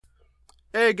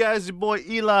Hey guys, your boy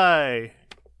Eli,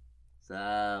 What's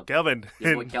up? Kelvin,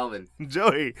 Your boy and Kelvin.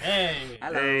 Joey. Hey.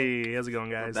 Hello. Hey, how's it going,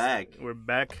 guys? We're back. We're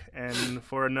back, and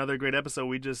for another great episode,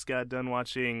 we just got done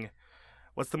watching.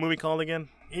 What's the movie called again?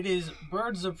 It is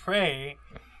Birds of Prey,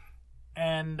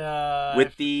 and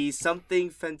With the something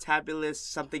fantabulous,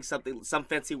 some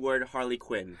fancy word Harley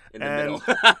Quinn in the And- middle.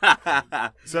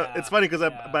 So Yeah, it's funny because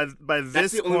yeah. by That's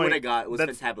this the only word I point, got was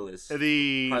that's fantabulous.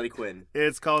 the Harley Quinn.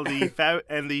 it's called the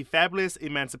Fabulous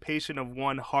Emancipation of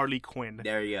One Harley Quinn.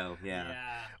 There you go. Yeah.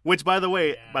 Which, by the way,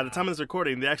 Yeah. by the time of this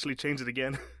recording, they actually changed it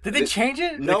again. Did they change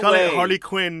it? No they call way. it Harley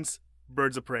Quinn's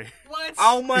Birds of Prey. What?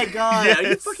 Oh my god. Are you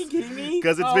Yes. fucking kidding me?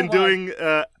 Because it's Oh been my- doing,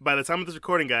 by the time of this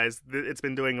recording, guys, it's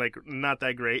been doing like not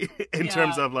that great in Yeah.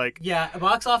 terms of like. Yeah,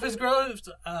 box office growth.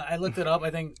 I looked it up. I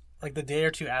think like the day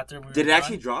or two after. Did it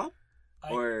actually drop?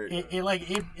 I- or-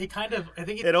 it kind of. I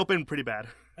think It opened pretty bad.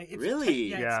 like, Really?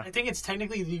 Yeah. I think it's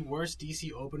technically the worst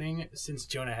DC opening since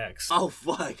Jonah Hex. Oh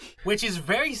fuck. Which is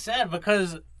very sad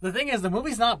because the thing is the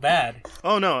movie's not bad.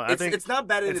 Oh no, I think It's not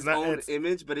bad in it's its not- own it's-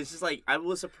 image, but it's just like I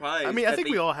was surprised. I mean, I that think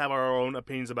they- we all have our own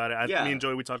opinions about it. Yeah. Me and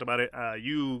Joey, we talked about it.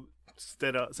 You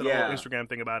said a Yeah. whole Instagram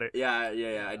thing about it,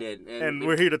 Yeah, I did. and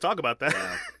we're here to talk about that.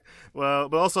 Yeah. Well,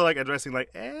 but also like addressing like,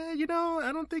 I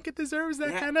don't think it deserves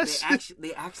that kind of shit.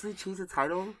 They actually changed the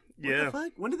title. What Yeah. the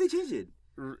fuck? When did they change it?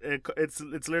 It's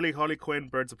literally Harley Quinn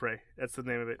Birds of Prey. That's the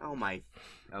name of it. Oh my.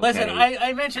 Okay. Listen,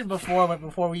 I mentioned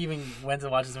before we even went to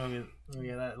watch this movie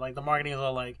that like the marketing is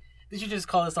all like they should just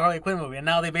call this the Harley Quinn movie, and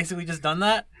now they basically just done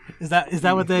that. Is that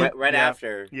what they? right Yeah.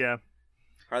 after Yeah,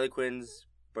 Harley Quinn's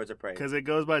Birds of Prey. because it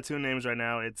goes by two names right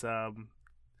now. It's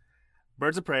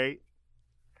Birds of Prey,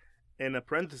 in the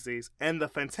parentheses, and the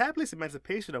Fantabulous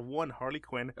Emancipation of One Harley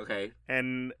Quinn. Okay,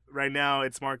 And right now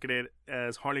it's marketed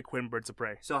as Harley Quinn Birds of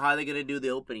Prey. so how are they gonna do the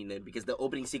opening then? Because the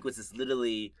opening sequence is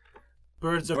literally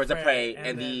Birds of Prey and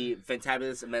and then- the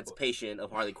Fantabulous Emancipation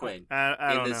of Harley Quinn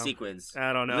I in don't the know. sequence.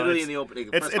 I don't know. Literally It's- in the opening,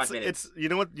 the It's first 5 minutes. you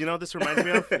know what this reminds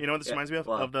me of? You know what this Yeah. reminds me of?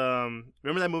 What? Of the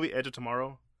remember that movie Edge of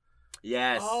Tomorrow?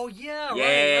 Yes. Oh yeah,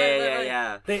 yeah, right.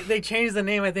 yeah. They changed the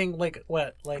name. I think like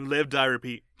Live, Die,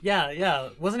 Repeat. yeah.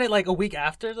 Wasn't it like a week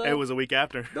after though? It was a week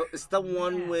after. It's the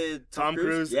one with Tom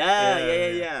Cruise? Yeah.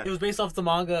 It was based off the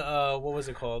manga. What was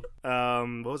it called?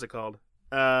 What was it called?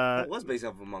 It was based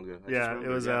off of a manga. I just Yeah, it remembered,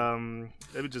 was. yeah.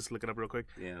 Let me just look it up real quick.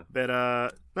 Yeah.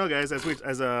 But no, guys, as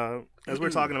we're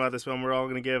talking about this film, we're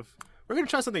gonna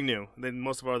try something new than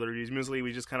most of our other reviews. Usually,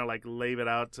 we just kind of like lay it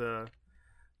out to,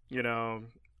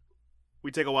 we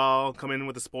take a while, come in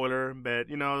with a spoiler, but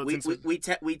since we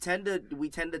tend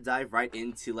to dive right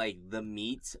into like the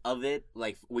meat of it,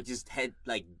 like we just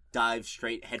dive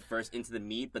straight head first into the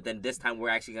meat, but then this time we're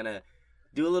actually gonna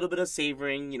do a little bit of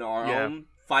savoring, our Yeah. own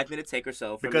 5-minute take or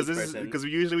so from because each this is person. because we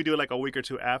usually do it like a week or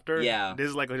two after. Yeah. This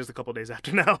is like just a couple days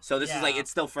after now. So this is like Yeah. it's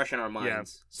still fresh in our Yeah.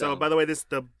 minds. So by the way,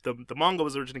 the manga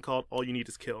was originally called All You Need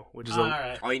Is Kill, which is All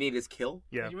right. all you need is kill.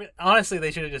 yeah. Honestly,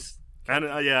 they should have just. And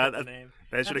kept the name.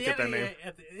 they should have kept that name.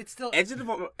 It's still. Edge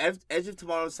of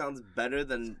Tomorrow sounds better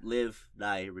than Live,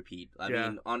 Die, Repeat. I Yeah.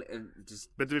 mean, just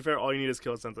But to be fair, All You Need Is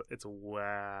Kill sounds it's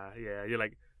wow. Yeah, you're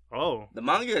like, oh. the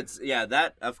manga. It's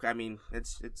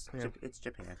it's Yeah. it's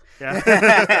Japan. Yeah.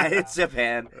 It's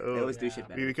Japan. Oh, They always do yeah. shit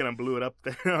better. We kind of blew it up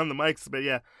there on the mics, but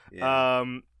yeah. Yeah.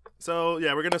 So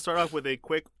yeah, we're gonna start off with a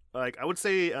quick, like I would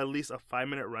say at least a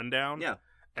 5-minute rundown. Yeah.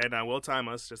 And we'll time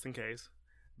us just in case.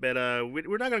 But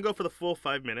we're not gonna go for the full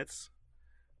 5 minutes.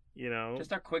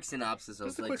 Just our quick synopsis of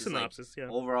just a like, quick just, like, synopsis. Yeah.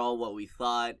 overall what we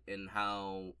thought and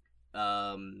how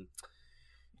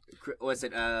was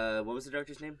it what was the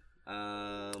director's name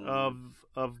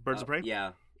Of Birds of Prey.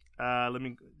 yeah, Let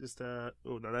me just oh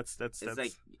no, that's it's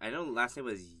like I know the last name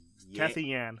was Kathy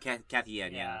Yan. Kathy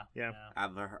Yan. Yeah, Yeah.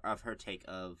 of her take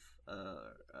of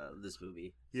this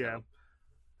movie. So. Yeah.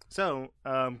 So,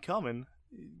 Kelvin,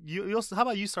 you'll how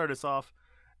about you start us off?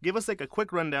 Give us like a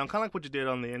quick rundown, kind of like what you did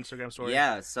on the Instagram story.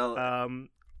 Yeah. So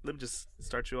Let me just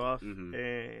start you off Mhm.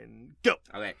 and go.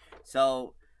 okay.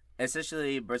 So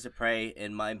essentially, Birds of Prey,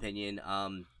 in my opinion,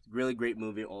 really great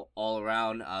movie all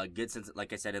around. Good sense,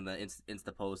 like I said in the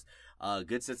Insta post,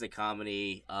 good sense of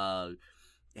comedy.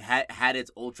 Had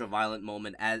its ultra violent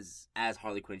moment as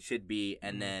Harley Quinn should be,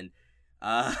 and then,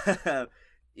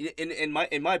 in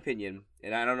my opinion,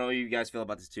 and I don't know how you guys feel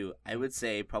about this too. I would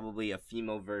say probably a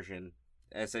female version,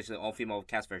 essentially all female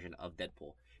cast version of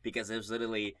Deadpool. Because it was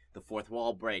literally the fourth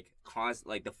wall break,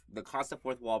 the constant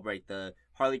fourth wall break, the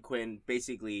Harley Quinn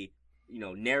basically,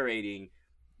 narrating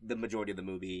the majority of the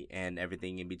movie and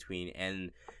everything in between,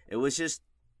 and it was just,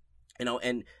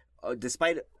 and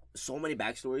despite so many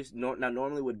backstories, not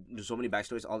normally with so many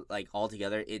backstories all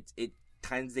together, it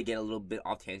tends to get a little bit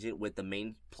off tangent with the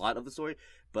main plot of the story.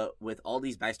 But with all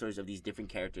these backstories of these different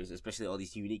characters, especially all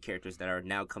these unique characters that are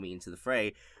now coming into the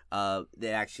fray,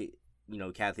 they actually,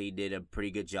 Kathy did a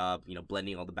pretty good job,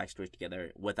 blending all the backstories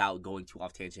together without going too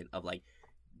off tangent of like,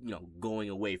 going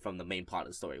away from the main plot of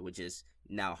the story, which is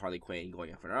now Harley Quinn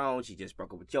going off on her own. She just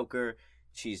broke up with Joker.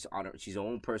 She's her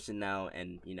own person now,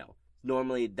 and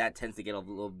normally that tends to get a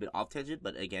little bit off tangent,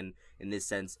 but again, in this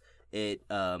sense, it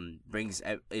brings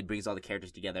all the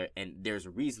characters together, and there's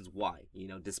reasons why.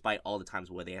 Despite all the times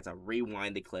where they have to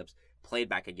rewind the clips, play it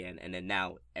back again, and then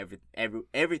now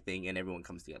everything and everyone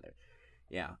comes together.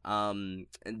 Yeah. And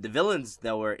the villains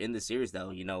that were in the series, though,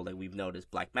 like we've noticed,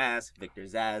 Black Mask, Victor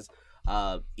Zsasz,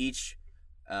 each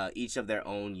of their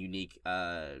own unique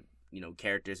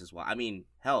characters as well. I mean,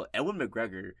 hell, Ewan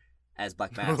McGregor as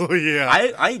Black Mask. Oh yeah.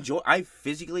 I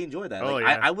physically enjoy that. Oh, like,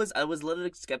 yeah. I was a little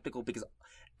skeptical because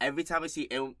every time I see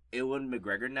Ewan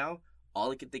McGregor now,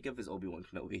 all I can think of is Obi-Wan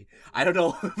Kenobi. I don't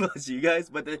know about you guys,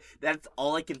 but that's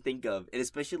all I can think of, and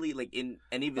especially like in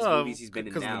any of his movies he's been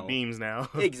in because now. of the beams now.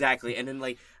 Exactly, and then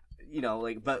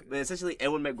but essentially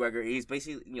Ewan McGregor, he's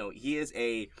basically he is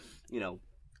a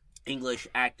English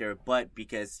actor, but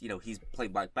because he's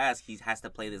playing Black Mask, he has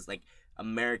to play this like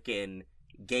American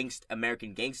gangster,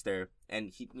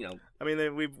 and he I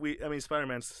mean,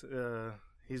 Spider-Man's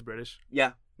he's British.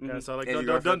 yeah. Yeah, so like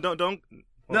Andrew don't.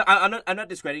 No, I'm not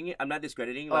discrediting it. I'm not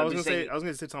discrediting it. Oh, I I'm was just gonna saying, say I was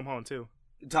gonna say Tom Holland too.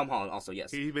 Tom Holland also,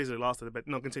 yes. He basically lost it, but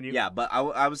no, continue. Yeah, but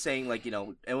I was saying like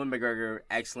Ewan McGregor,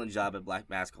 excellent job at Black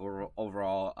Mask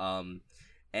overall.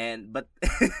 But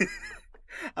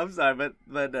I'm sorry,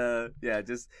 but yeah,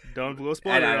 just don't go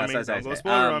spoiler on me. Don't go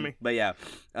spoiler on me. But yeah,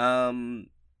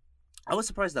 I was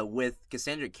surprised that with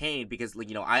Cassandra Cain, because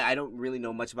I don't really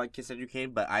know much about Cassandra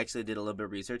Cain, but I actually did a little bit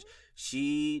of research.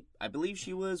 I believe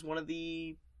she was one of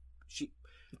the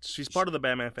She's part of the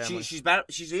Batman family. She is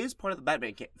part of the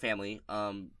Batman family.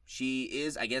 She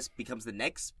is, I guess, becomes the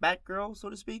next Batgirl, so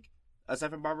to speak,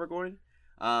 aside from Barbara Gordon.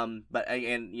 But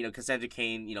again, Cassandra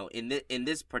Cain, in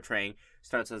this portraying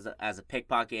starts as a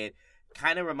pickpocket.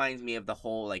 Kind of reminds me of the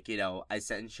whole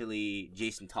essentially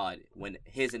Jason Todd when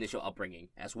his initial upbringing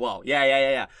as well.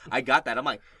 Yeah. I got that. I'm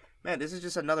like, man, this is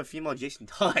just another female Jason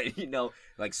Todd.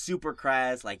 Like super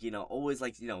crass, always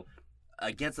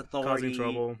against authority,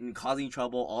 causing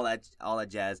trouble, all that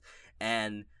jazz.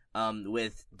 And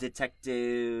with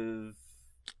Detective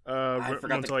I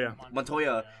forgot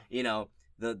Montoya,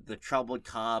 the troubled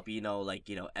cop,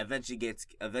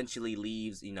 eventually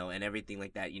leaves, and everything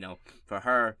like that, for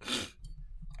her,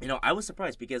 I was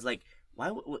surprised because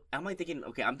why am I thinking?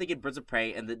 Okay, I'm thinking Birds of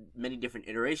Prey and the many different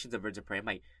iterations of Birds of Prey. I'm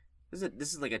like,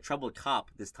 this is like a troubled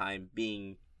cop this time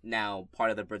being now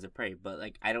part of the Birds of Prey, but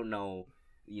I don't know,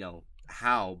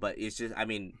 how, but it's just, I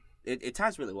mean, it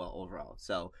ties really well overall.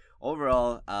 So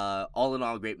overall, all in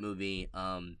all, great movie.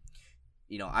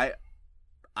 I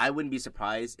wouldn't be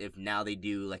surprised if now they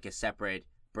do a separate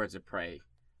Birds of Prey,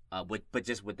 but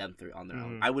just with them three on their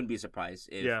own. I wouldn't be surprised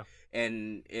if,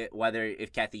 whether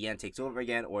if Kathy Yan takes over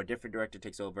again or a different director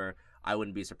takes over, I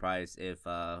wouldn't be surprised if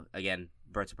again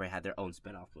Birds of Prey had their own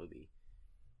spin-off movie.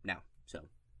 Now, so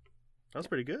that was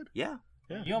pretty good. Yeah.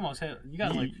 Yeah. You almost hit. You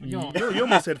got you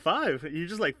almost hit 5. You're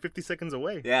just 50 seconds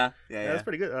away. Yeah. That's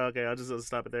pretty good. Okay, I'll just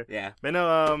stop it there. Yeah. But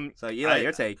no, so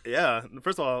your take. Yeah.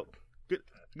 First of all,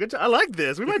 good job. I like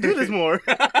this. We might do this more.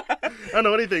 I don't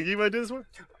know. What do you think? You might do this more?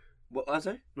 What was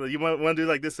it? Well, you want to do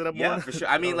this setup more? Yeah, for sure.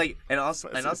 I mean, and also,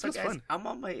 guys, fun. I'm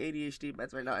on my ADHD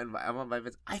meds right now, and I'm on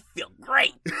Vyvanse. I feel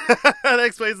great. That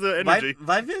explains the energy.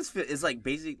 Vyvanse is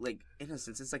basic, in a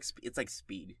sense, it's like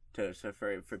speed for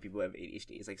people who have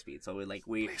ADHD. It's like speed. So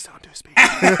please don't do speed.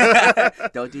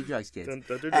 Don't do drugs, kids. Don't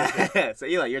do drugs. So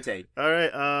Eli, your take. All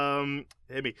right.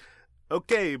 Hit me.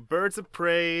 Okay, Birds of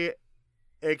Prey,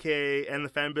 aka and the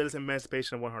Fabulous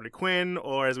Emancipation of One Harley Quinn,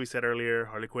 or as we said earlier,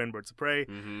 Harley Quinn, Birds of Prey.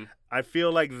 Mm-hmm. I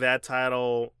feel like that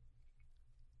title,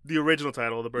 the original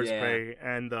title, the Birds of Prey,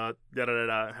 and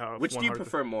which do you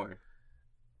prefer more,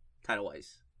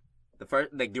 title-wise? The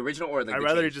first, the original, or I'd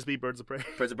rather it just be Birds of Prey.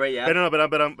 Birds of Prey, yeah. But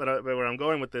where I'm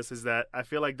going with this is that I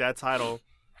feel like that title,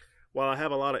 while I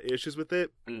have a lot of issues with it,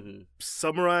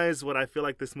 summarize what I feel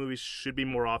like this movie should be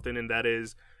more often, and that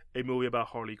is a movie about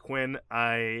Harley Quinn.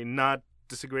 I'm not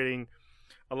disagreeing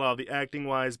a lot of the acting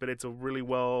wise, but it's a really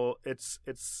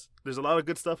there's a lot of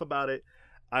good stuff about it.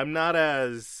 I'm not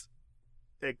as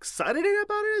excited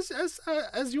about it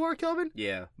as you are, Kelvin.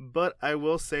 Yeah. But I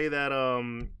will say that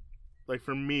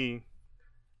for me,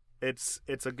 it's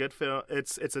a good film.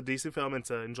 It's a decent film.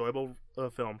 It's an enjoyable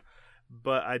film.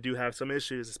 But I do have some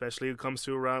issues, especially when it comes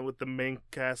to around with the main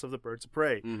cast of the Birds of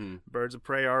Prey. Mm-hmm. Birds of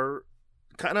Prey are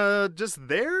kind of just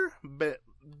there but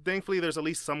thankfully there's at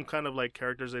least some kind of like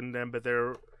characters in them, but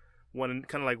they're one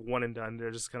and done.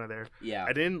 They're just kind of there. Yeah.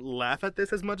 I didn't laugh at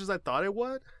this as much as I thought it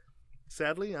would.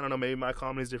 Sadly, I don't know. Maybe my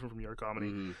comedy is different from your comedy.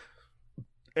 Mm-hmm.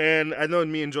 And I know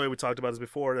me and Joy, we talked about this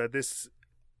before, that this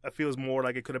feels more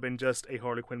like it could have been just a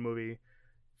Harley Quinn movie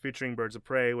featuring Birds of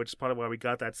Prey, which is part of why we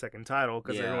got that second title,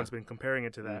 because everyone's been comparing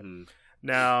it to that. Mm-hmm.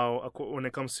 Now, when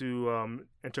it comes to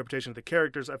interpretation of the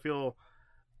characters, I feel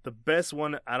the best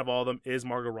one out of all of them is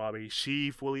Margot Robbie.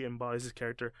 She fully embodies this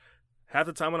character. Half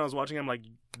the time when I was watching, I'm like,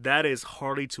 that is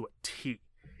Harley to a T.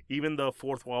 Even the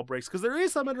fourth wall breaks, because there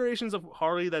is some iterations of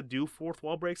Harley that do fourth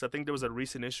wall breaks. I think there was a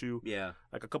recent issue,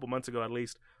 like a couple months ago at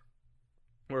least,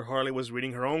 where Harley was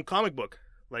reading her own comic book,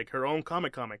 like her own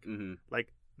comic. Mm-hmm.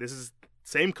 Like, this is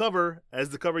same cover as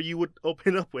the cover you would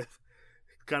open up with,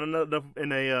 kind of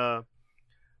in a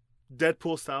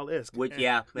Deadpool style isk.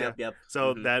 Yep.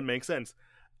 So that makes sense.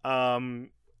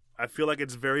 I feel like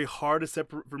it's very hard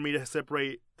for me to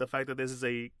separate the fact that this is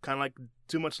a kind of like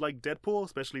too much like Deadpool,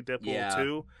 especially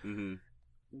Deadpool 2,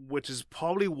 which is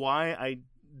probably why I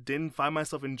didn't find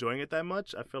myself enjoying it that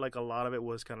much. I feel like a lot of it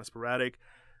was kind of sporadic.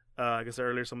 Like I said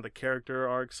earlier, some of the character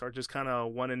arcs are just kind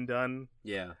of one and done.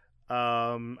 Yeah.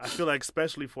 I feel like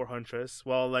especially for Huntress,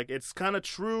 well, like it's kind of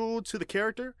true to the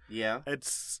character. Yeah.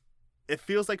 It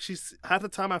feels like she's half the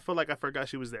time I feel like I forgot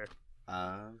she was there.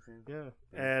 Okay. Yeah.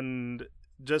 And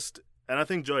I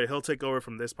think Joey, he'll take over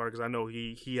from this part because I know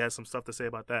he has some stuff to say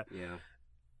about that. Yeah.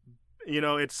 You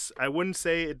know, I wouldn't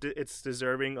say it's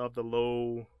deserving of the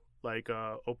low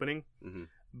opening,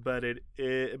 but it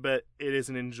is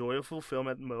an enjoyable film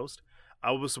at most.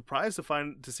 I was surprised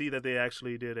to see that they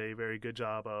actually did a very good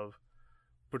job of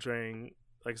portraying,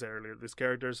 like I said earlier, these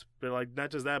characters, but like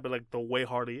not just that, but like the way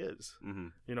Harley is. Mm-hmm.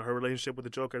 You know, her relationship with the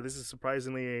Joker. This is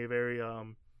surprisingly a very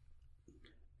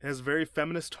has very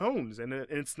feminist tones, and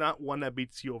it's not one that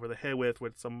beats you over the head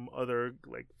with some other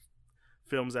like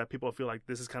films that people feel like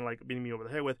this is kind of like beating me over the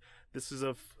head with. This is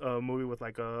a movie with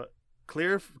like a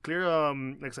clear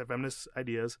like I said, feminist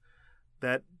ideas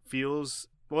that feels,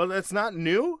 well, that's not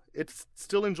new. It's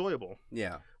still enjoyable.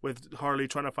 Yeah. With Harley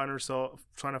trying to find her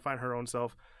own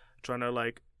self, trying to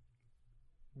like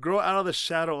grow out of the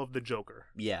shadow of the Joker.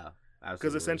 Yeah.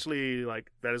 Because essentially,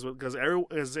 like, that is what, because everyone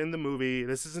is in the movie.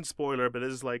 This isn't spoiler, but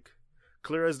this is like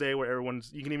clear as day where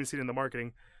you can even see it in the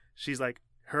marketing. She's like,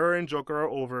 her and Joker are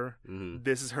over. Mm-hmm.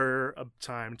 This is her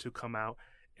time to come out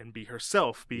and be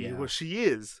herself, be who she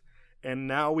is. And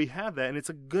now we have that, and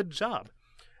it's a good job.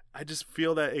 I just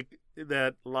feel that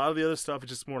that a lot of the other stuff is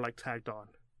just more like tagged on.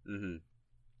 Mm-hmm.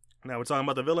 Now we're talking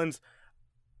about the villains.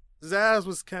 Zaz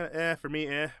was kind of for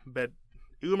me, but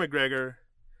Ewan McGregor,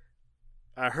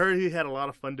 I heard he had a lot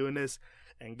of fun doing this,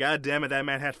 and god damn it, that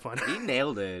man had fun. He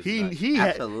nailed it.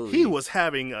 Absolutely. He was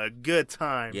having a good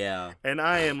time. Yeah. And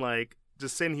I am like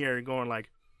just sitting here and going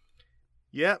like,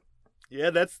 yeah,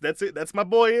 that's it. That's my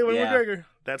boy Ewan McGregor.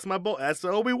 That's my boy. That's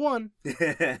Obi-Wan.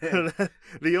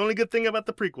 The only good thing about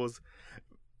the prequels.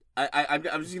 I'm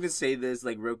just gonna say this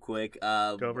like real quick.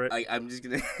 Go for it. I'm just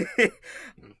gonna.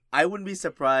 I wouldn't be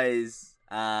surprised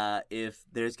if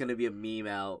there's gonna be a meme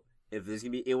out. If there's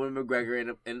gonna be Ewan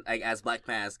McGregor in like as Black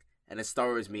Mask and a Star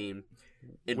Wars meme.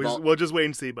 We'll just wait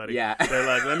and see, buddy. Yeah. They're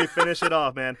like, let me finish it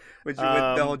off, man. With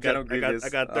the whole General Grievous. I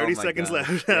got 30 seconds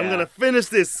left. Yeah. I'm gonna finish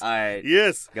this. All right.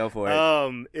 Yes. Go for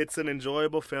it. It's an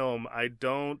enjoyable film. I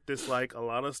don't dislike a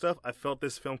lot of stuff. I felt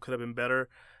this film could have been better.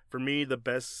 For me, the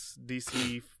best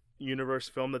DC universe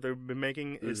film that they've been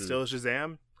making is still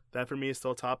Shazam. That for me is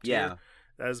still top tier.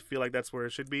 Yeah. I feel like that's where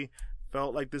it should be.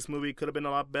 Felt like this movie could have been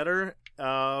a lot better.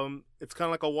 It's kind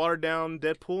of like a watered down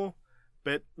Deadpool,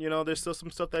 but you know, there's still some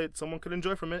stuff that someone could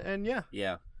enjoy from it. And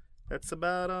that's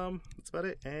about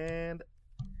it. And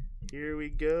here we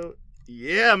go.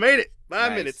 Yeah, I made it.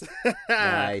 5 minutes.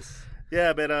 Nice.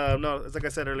 Yeah, but no, like I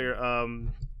said earlier,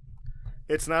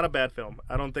 it's not a bad film.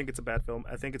 I don't think it's a bad film.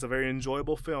 I think it's a very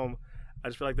enjoyable film. I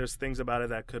just feel like there's things about it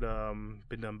that could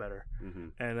been done better. Mm-hmm.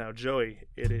 And now, Joey,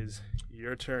 it is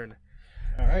your turn.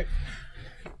 All right.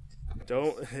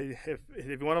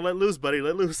 If you want to let loose, buddy,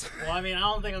 let loose. Well, I mean, I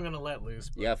don't think I'm gonna let loose.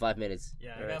 But... You got 5 minutes.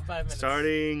 Yeah, I got 5 minutes.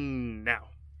 Starting now.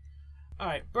 All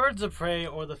right, Birds of Prey,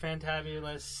 or the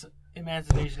Fantabulous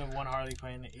Emancipation of One Harley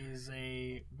Quinn, is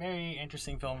a very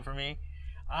interesting film for me.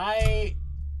 I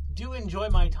do enjoy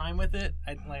my time with it.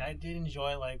 I did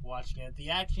enjoy watching it. The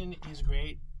action is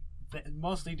great,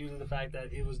 mostly due to the fact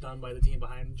that it was done by the team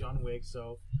behind John Wick.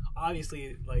 So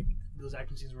obviously, those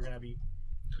action scenes were gonna be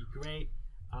great.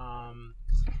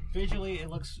 Visually, it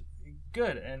looks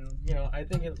good, and I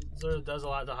think it sort of does a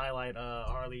lot to highlight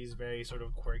Harley's very sort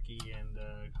of quirky and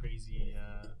crazy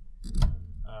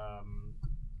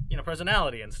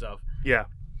personality and stuff. Yeah.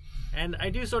 And I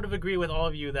do sort of agree with all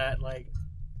of you that, like,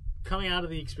 coming out of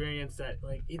the experience, that,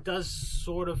 like, it does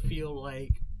sort of feel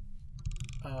like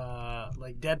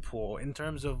Deadpool in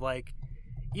terms of, like,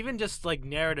 even just, like,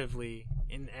 narratively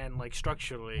and like,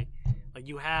 structurally. Like,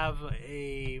 you have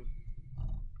a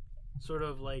sort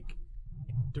of, like,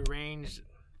 deranged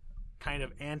kind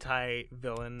of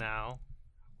anti-villain now.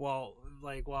 While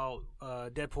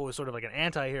Deadpool is sort of like an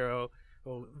anti-hero,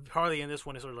 well, Harley in this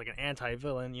one is sort of like an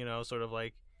anti-villain, sort of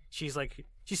like she's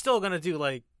still gonna do,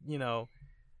 like,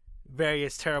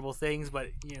 various terrible things, but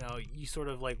you sort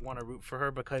of like want to root for her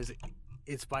because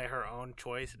it's by her own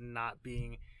choice, not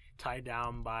being tied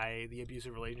down by the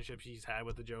abusive relationship she's had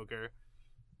with the Joker.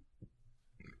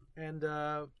 And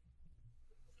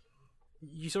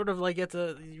you sort of like get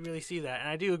to really see that, and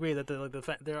I do agree that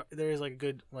there is like a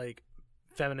good like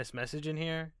feminist message in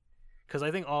here, because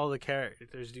I think all the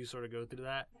characters do sort of go through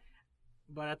that.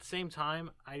 But at the same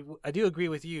time, I do agree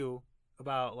with you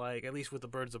about, like, at least with the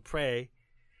Birds of Prey,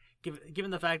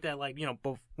 given the fact that, like,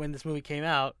 when this movie came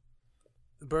out,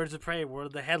 Birds of Prey were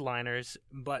the headliners,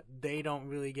 but they don't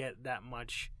really get that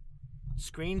much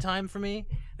screen time for me.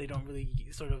 They don't really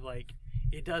sort of like,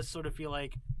 it does sort of feel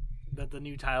like that the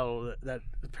new title that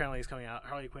apparently is coming out,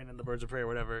 Harley Quinn and the Birds of Prey or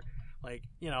whatever, like,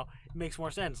 it makes more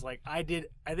sense. Like, I think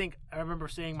I remember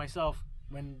saying myself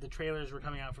when the trailers were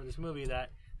coming out for this movie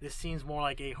that this seems more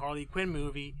like a Harley Quinn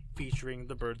movie featuring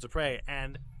the Birds of Prey.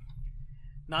 And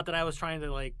not that I was trying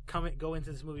to, like, go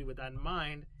into this movie with that in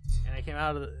mind, and I came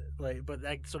out of but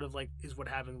that sort of, like, is what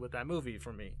happened with that movie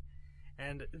for me.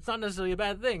 And it's not necessarily a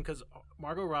bad thing, because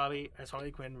Margot Robbie as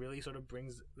Harley Quinn really sort of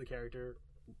brings the character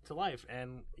to life,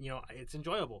 and it's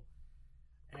enjoyable.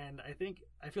 And I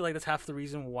feel like that's half the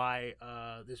reason why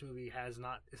this movie has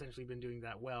not essentially been doing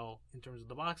that well in terms of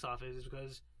the box office, is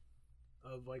because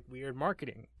of, like, weird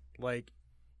marketing. Like,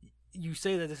 you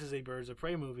say that this is a Birds of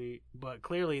Prey movie, but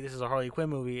clearly this is a Harley Quinn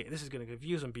movie. This is going to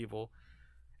confuse some people.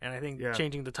 And I think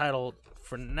changing the title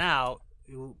for now,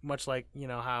 much like,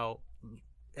 how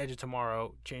Edge of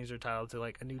Tomorrow changed their title to,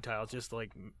 like, a new title just to,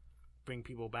 like, bring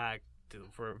people back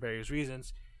for various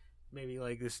reasons. Maybe,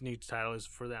 like, this new title is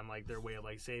for them, like, their way of,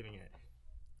 like, saving it.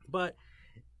 But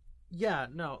yeah,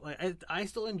 no, like, I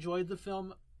still enjoyed the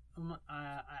film.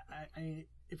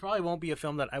 It probably won't be a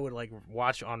film that I would, like,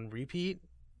 watch on repeat.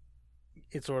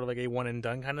 It's sort of like a one and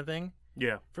done kind of thing.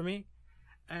 Yeah. For me.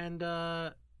 And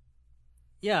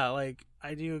yeah, like,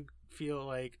 I do feel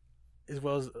like, as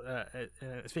well as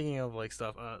speaking of, like,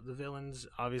 stuff, the villains,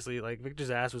 obviously, like, Victor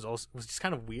Zsasz was just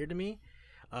kind of weird to me.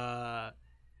 I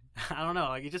don't know,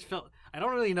 like, it just felt, I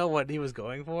don't really know what he was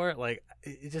going for. Like,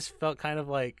 it just felt kind of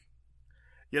like,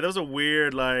 yeah, that was a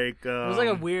weird, like, it was like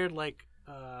a weird, like,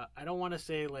 I don't want to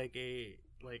say, like,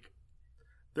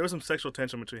 there was some sexual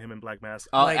tension between him and Black Mask.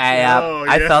 Oh, like,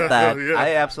 I felt that. Yeah.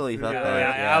 I absolutely felt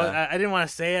that. Yeah. I didn't want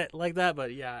to say it like that,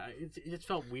 but yeah, it just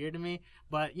felt weird to me.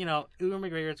 But, Ewan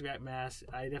McGregor's Black Mask,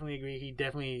 I definitely agree.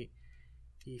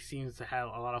 He seems to have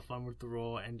a lot of fun with the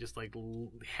role and just, like,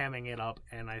 hamming it up,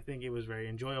 and I think it was very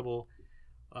enjoyable.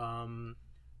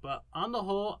 But on the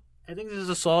whole, I think this is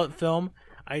a solid film.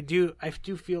 I do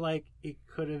feel like it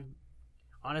could have,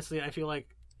 honestly, I feel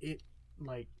like it,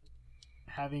 like,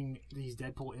 having these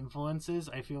Deadpool influences,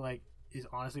 I feel like, is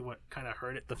honestly what kind of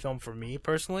hurt the film for me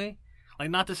personally.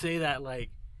 Like, not to say that, like,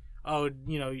 oh,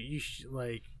 you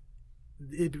like,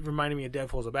 it reminded me of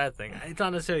Deadpool is a bad thing. It's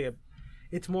not necessarily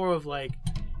it's more of, like,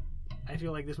 I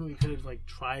feel like this movie could have, like,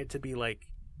 tried to be, like,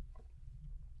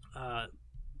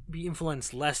 be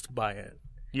influenced less by it.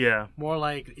 Yeah. More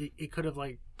like it could have,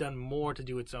 like, done more to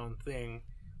do its own thing,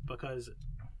 because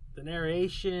the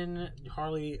narration,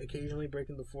 Harley occasionally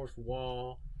breaking the fourth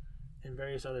wall, and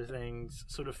various other things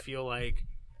sort of feel like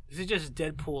this is just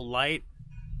Deadpool light,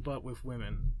 but with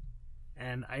women.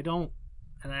 And I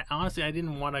honestly, I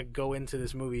didn't want to go into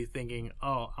this movie thinking,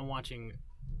 oh, I'm watching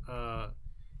a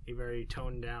very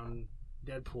toned down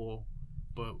Deadpool,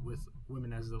 but with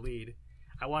women as the lead.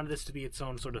 I wanted this to be its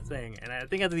own sort of thing, and I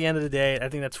think at the end of the day, I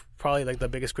think that's probably, like, the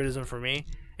biggest criticism for me.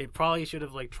 It probably should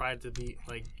have, like, tried to be,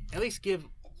 like, at least give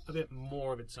a bit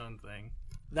more of its own thing.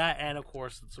 That, and of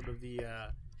course, sort of the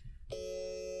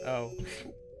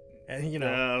and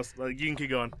like, you can keep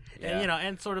going. And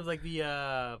and sort of like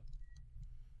the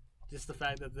just the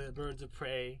fact that the Birds of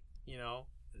Prey,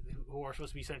 who are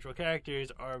supposed to be central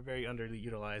characters, are very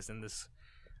underutilized in this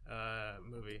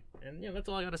movie. And that's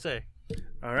all I gotta say.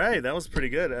 All right, that was pretty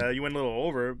good. You went a little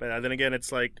over, but then again,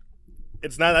 it's like,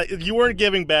 it's not, you weren't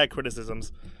giving bad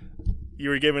criticisms. You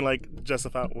were giving, like,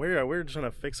 justified. We're trying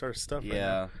to fix our stuff.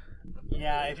 Yeah. Right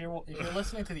Yeah, if you're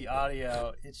listening to the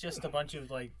audio, it's just a bunch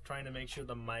of like trying to make sure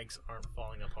the mics aren't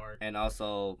falling apart. And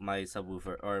also my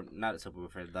subwoofer, or not a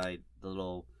subwoofer, the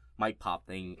little mic pop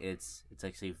thing. It's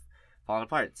actually falling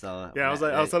apart. So yeah,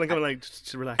 I was telling him like,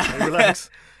 just relax, relax.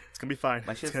 It's gonna be fine.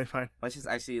 It's gonna be fine. My shit's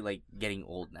actually like getting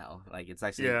old now. Like it's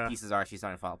actually pieces are actually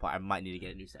starting to fall apart. I might need to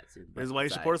get a new set soon. This is why you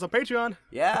support us on Patreon.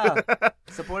 Yeah,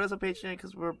 support us on Patreon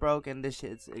because we're broke and this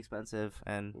shit's expensive.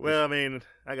 And well, I mean,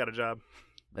 I got a job.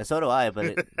 So do I,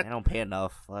 but I don't pay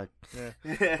enough. Fuck.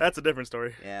 Yeah, that's a different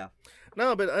story. Yeah.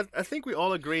 No, but I think we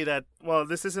all agree that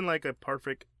this isn't like a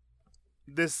perfect.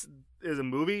 This is a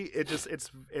movie.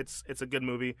 It's a good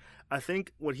movie. I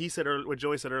think what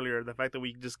Joey said earlier, the fact that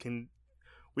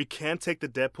we can't take the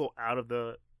Deadpool out of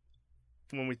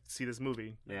when we see this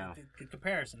movie. Yeah. The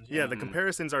comparisons. Yeah, the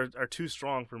comparisons are too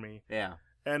strong for me. Yeah.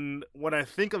 And when I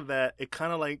think of that, it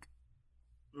kind of like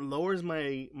lowers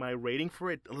my rating for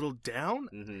it a little down.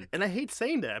 Mm-hmm. And I hate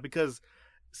saying that because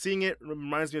seeing it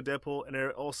reminds me of Deadpool, and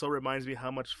it also reminds me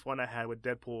how much fun I had with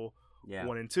Deadpool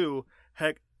 1 and 2.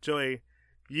 Heck, Joey,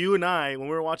 you and I, when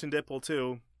we were watching Deadpool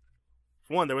 2,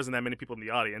 for one, there wasn't that many people in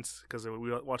the audience because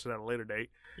we watched it at a later date.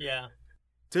 Yeah.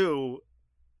 2,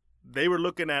 they were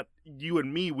looking at you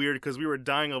and me weird because we were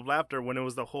dying of laughter when it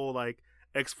was the whole like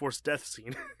X-Force death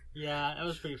scene. Yeah, that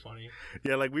was pretty funny.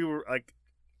 Yeah, like we were like,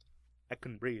 I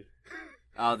couldn't breathe.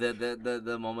 Oh,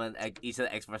 the moment each of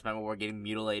the X-Force members were getting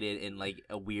mutilated in like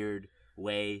a weird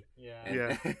way. Yeah.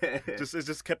 Yeah. It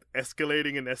just kept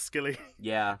escalating and escalating.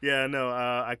 Yeah. Yeah, no,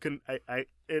 I couldn't.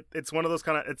 It's one of those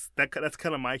kind of. That's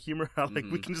kind of my humor. Like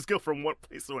we can just go from one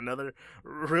place to another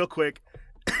real quick,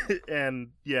 and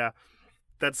yeah,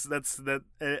 that's that.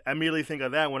 I immediately think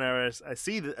of that whenever I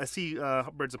see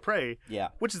Birds of Prey. Yeah.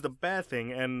 Which is the bad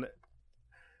thing,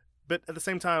 but at the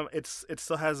same time, it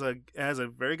still has a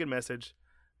very good message.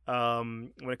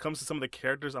 When it comes to some of the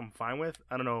characters, I'm fine with.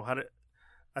 I don't know how to.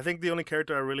 I think the only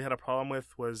character I really had a problem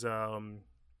with was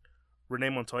Renee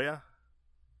Montoya.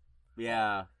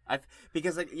 Yeah,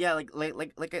 because like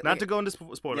not to go into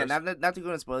spoilers. Yeah, not to go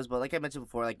into spoilers, but like I mentioned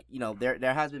before, like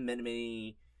there has been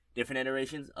many different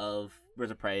iterations of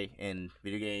Birds of Prey in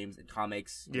video games and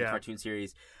comics, and cartoon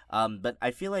series. But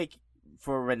I feel like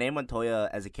for Renee Montoya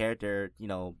as a character,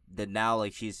 that now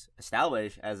like she's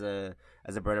established as a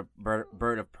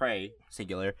bird of prey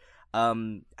singular. I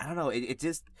don't know.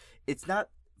 It's not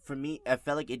for me. I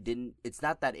felt like it's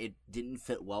not that it didn't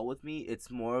fit well with me.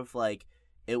 It's more of like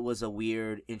it was a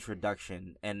weird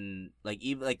introduction, and like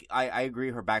even like I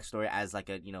agree her backstory as like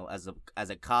a as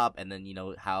a cop, and then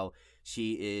how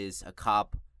she is a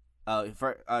cop.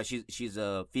 She's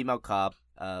a female cop.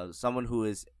 Someone who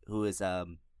is was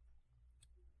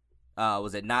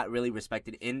it not really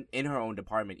respected in her own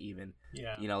department even.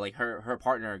 Yeah. Like her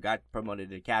partner got promoted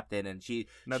to captain, and to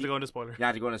go into spoiler.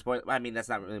 Not to go into spoiler. I mean, that's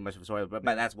not really much of a spoiler, but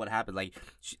that's what happened. Like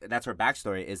that's her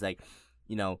backstory is like,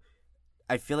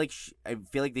 I feel like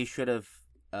they should have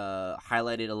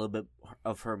highlighted a little bit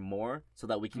of her more so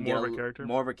that we can get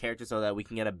more of a character so that we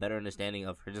can get a better understanding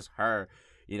of her,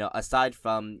 aside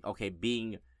from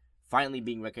finally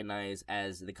being recognized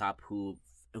as the cop who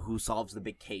solves the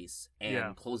big case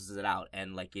and closes it out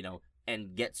and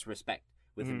and gets respect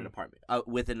within the department,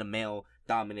 within a male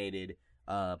dominated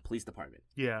police department.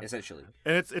 Yeah, essentially.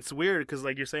 And it's weird because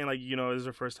like you're saying this is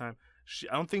her first time.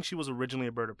 I don't think she was originally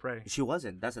a Bird of Prey. She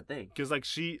wasn't. That's the thing. Because like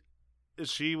she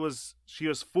was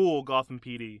full Gotham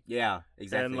PD. Yeah,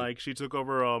 exactly. And like she took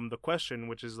over the Question,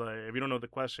 which is like if you don't know the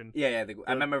Question. Yeah.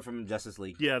 I remember from Justice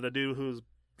League. Yeah, the dude who's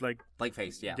like blank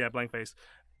face. Yeah. Yeah, blank face.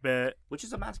 But which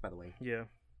is a mask, by the way. Yeah.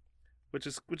 Which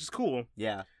is cool.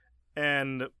 Yeah.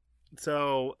 And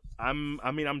so I'm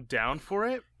down for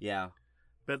it. Yeah.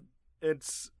 But I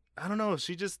don't know,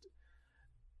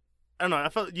 I don't know.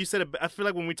 I feel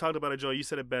like when we talked about it, Joe, you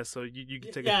said it best, so you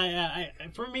can take it. Yeah.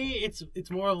 For me,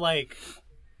 it's more of like,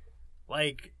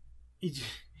 and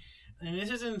this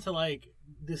isn't to like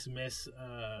dismiss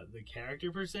the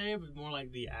character per se, but more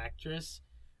like the actress,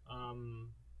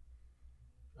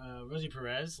 Rosie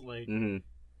Perez. Like,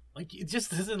 like it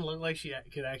just doesn't look like she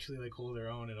could actually like hold her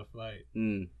own in a fight.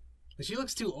 She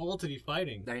looks too old to be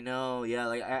fighting. I know, yeah.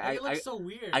 Like it looks so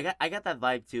weird. I got that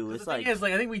vibe too. It's like, I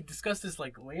think we discussed this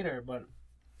like later, but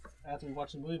after we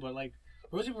watched the movie. But like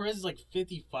Rosie Perez is like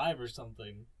 55 or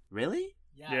something. Really?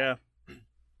 Yeah.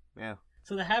 Yeah.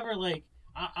 So to have her like,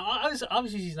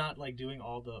 obviously she's not like doing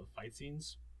all the fight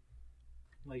scenes.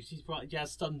 Like she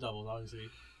has stunt doubles, obviously.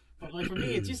 But like for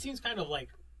me, it just seems kind of like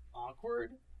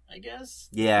awkward. I guess.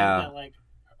 Yeah. That like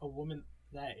a woman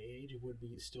that age would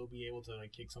still be able to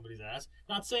like kick somebody's ass.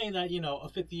 Not saying that a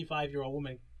 55-year-old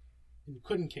woman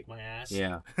couldn't kick my ass.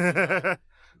 Yeah.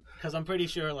 Because I'm pretty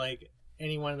sure like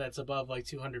anyone that's above like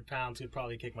 200 pounds could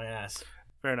probably kick my ass.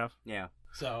 Fair enough. Yeah.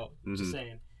 So just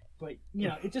saying, but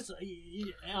it just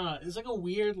it's like a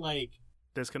weird like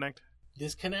disconnect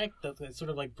that sort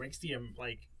of like breaks the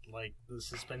like the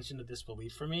suspension of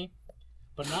disbelief for me,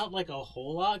 but not like a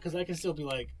whole lot because I can still be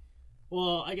like,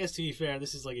 well, I guess to be fair,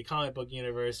 this is like a comic book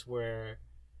universe where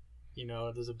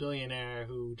there's a billionaire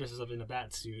who dresses up in a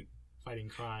bat suit fighting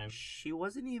crime. She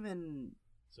wasn't even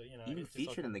even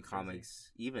featured in the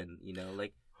comics. Even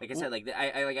like I said, like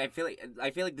I feel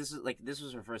like this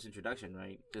was her first introduction,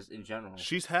 right? Just in general.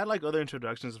 She's had like other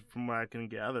introductions from what I can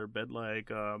gather, but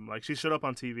like she showed up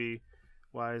on TV.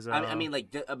 Wise. I mean,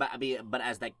 but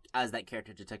as that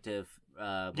character, Detective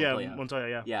Montoya.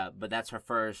 Montoya, yeah. But that's her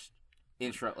first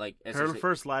intro, like her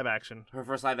first live action. Her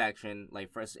first live action,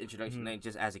 like first introduction, like,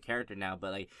 just as a character now.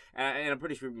 But like, and I'm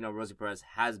pretty sure Rosie Perez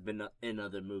has been in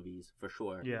other movies for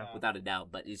sure, without a doubt.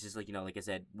 But it's just like like I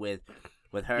said, with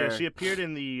her, yeah, she appeared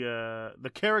in the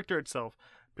character itself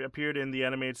appeared in the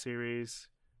animated series,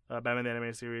 Batman the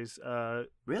animated series.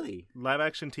 Really, live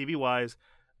action TV wise.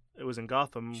 It was in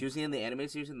Gotham. She was in the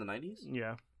animated series in the 90s?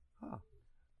 Yeah. Huh.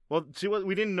 Well,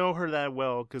 we didn't know her that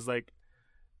well because, like,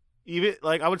 even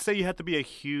like I would say you have to be a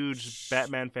huge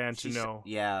Batman fan to know.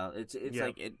 Yeah, it's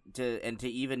like to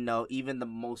even know even the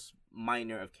most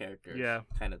minor of characters. Yeah.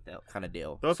 Kind of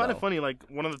deal. Though I find it funny, like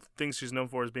one of the things she's known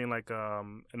for is being like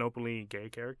an openly gay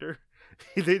character.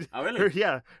 Oh really?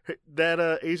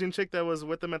 That Asian chick that was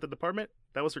with them at the department,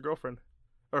 that was her girlfriend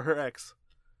or her ex.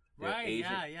 Right.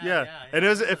 Yeah. And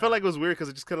it felt like it was weird because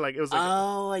it just kind of like it was like.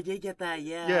 Oh, I did get that.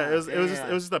 Yeah. Yeah. It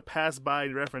was just a pass by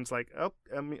reference. Like, oh,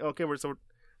 I mean, okay, we're just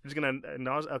gonna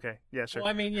acknowledge. Okay, yeah, sure. Well,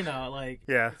 I mean, like,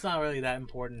 it's not really that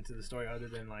important to the story, other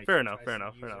than like. Fair enough. To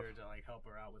like help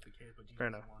her out with the kid, but you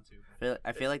don't want to.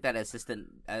 I feel like that assistant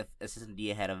D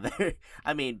had a very.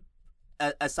 I mean,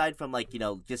 aside from like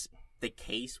just the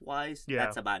case wise,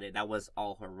 that's about it. That was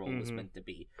all her role was meant to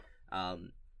be.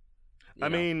 I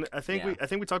mean, I think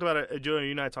we talked about it. Joe,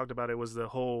 you and I talked about it. Was the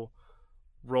whole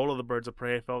role of the Birds of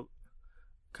Prey felt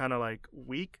kind of like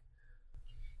weak?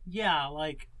 Yeah,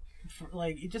 like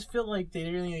it just felt like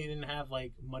they really didn't have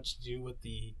like much to do with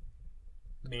the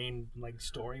main like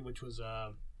story, which was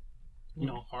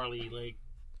Harley like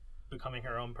becoming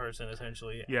her own person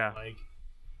essentially. Yeah, and,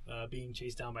 like being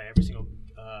chased down by every single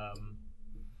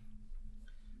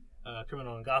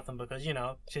criminal in Gotham because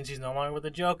since she's no longer with the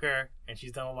Joker and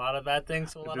she's done a lot of bad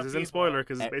things to a lot of people. This isn't spoiler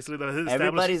because it's basically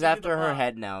everybody's after her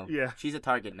head now. Yeah, she's a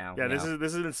target now. Yeah, this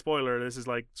isn't spoiler. This is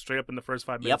like straight up in the first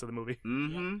 5 minutes of the movie.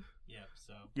 Mm-hmm. Yep.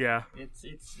 So yeah, it's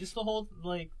just the whole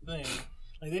like thing.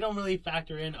 Like they don't really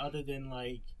factor in other than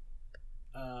like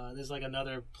there's like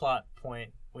another plot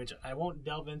point which I won't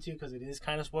delve into because it is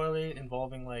kind of spoilery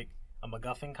involving like a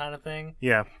MacGuffin kind of thing.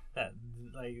 Yeah. That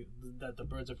the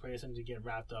Birds of Prey seem to get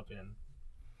wrapped up in.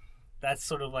 That's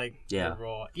sort of like the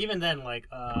role. Even then, like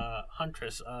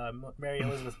Huntress, Mary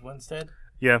Elizabeth Winstead.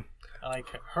 Yeah. Like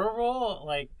her role,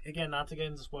 like again, not to get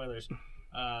into spoilers,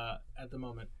 at the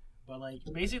moment, but like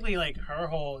basically, like her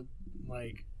whole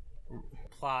like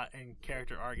plot and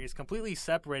character arc is completely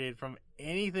separated from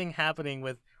anything happening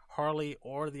with Harley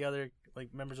or the other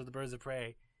like members of the Birds of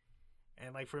Prey,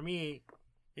 and like for me.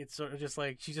 It's sort of just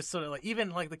like she's just sort of like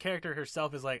even like the character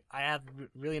herself is like I have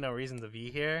really no reason to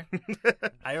be here.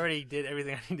 I already did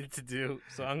everything I needed to do,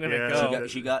 so I'm gonna go.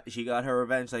 She got her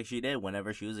revenge like she did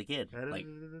whenever she was a kid. Like,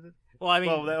 well, I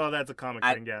mean, that's a comic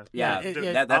thing, yeah.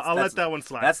 I'll let that one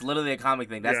slide. That's literally a comic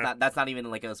thing. That's not even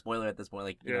like a spoiler at this point.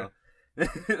 Like you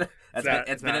know,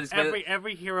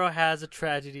 every hero has a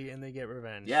tragedy and they get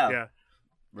revenge. Yeah.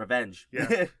 Revenge.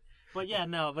 Yeah. But yeah,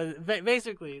 no, but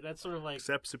basically that's sort of like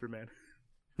except Superman.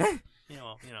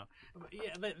 Yeah,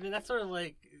 but that's sort of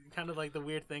like kind of like the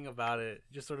weird thing about it.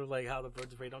 Just sort of like how the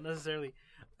Birds of Prey don't necessarily,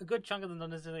 a good chunk of them don't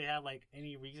necessarily have like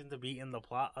any reason to be in the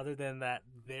plot other than that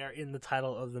they're in the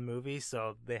title of the movie,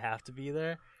 so they have to be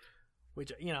there.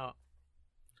 Which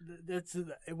that's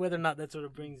whether or not that sort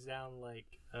of brings down like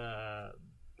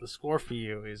the score for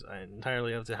you is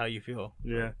entirely up to how you feel.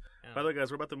 Yeah. By the way, guys,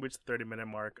 we're about to reach the 30-minute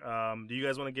mark. Do you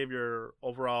guys want to give your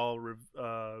overall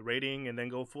rating and then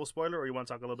go full spoiler, or you want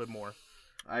to talk a little bit more?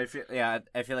 I feel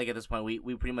like at this point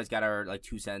we pretty much got our like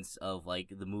 2 cents of like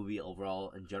the movie overall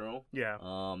in general. Yeah.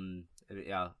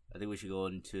 I think we should go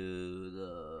into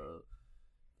the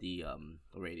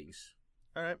ratings.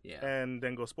 All right. Yeah. And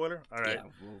then go spoiler. All right. Yeah,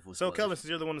 we'll so Kelvin, since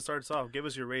you're the one that starts off, give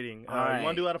us your rating. All right. You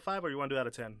want to do out of 5 or you want to do out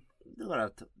of 10? Do out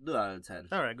of 10.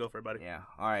 All right, go for it, buddy. Yeah.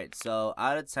 All right. So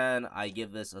out of 10, I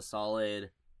give this a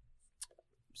solid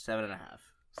 7.5.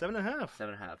 7.5.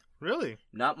 7.5. Really?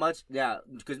 Not much, yeah.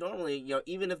 Because normally,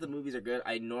 even if the movies are good,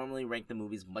 I normally rank the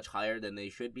movies much higher than they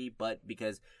should be. But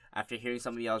because after hearing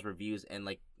some of y'all's reviews and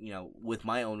with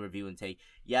my own review and take,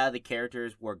 yeah, the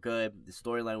characters were good, the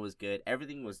storyline was good,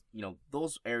 everything was,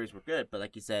 those areas were good. But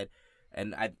like you said,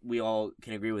 and we all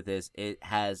can agree with this, it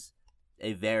has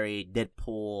a very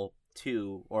Deadpool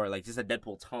 2 or like just a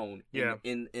Deadpool tone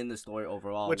in the story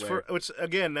overall. Which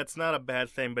again, that's not a bad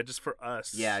thing, but just for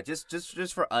us. Yeah,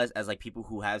 just for us as like people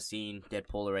who have seen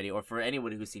Deadpool already, or for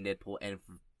anyone who's seen Deadpool, and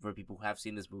for people who have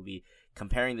seen this movie,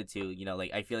 comparing the two,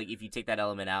 I feel like if you take that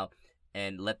element out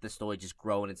and let the story just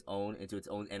grow into its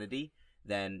own entity,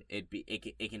 then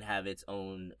it can have its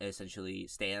own essentially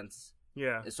stance,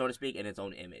 so to speak, and its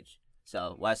own image.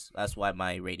 So that's why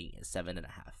my rating is 7.5.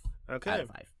 Okay. Out of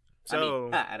 5. So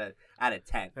out of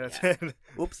 10. Out of 10.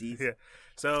 Whoopsies. Yeah.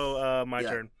 So my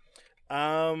turn.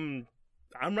 I'm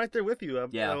right there with you.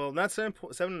 Well, not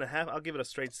 7.5. I'll give it a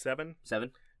straight 7.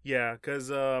 7. Yeah, because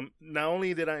not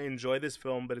only did I enjoy this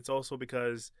film, but it's also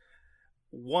because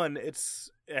one, it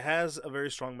has a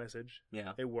very strong message.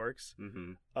 Yeah, it works.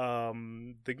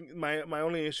 Mm-hmm. My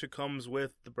only issue comes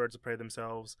with the Birds of Prey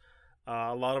themselves.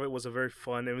 A lot of it was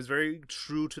it was very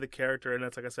true to the character, and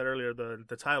that's like I said earlier,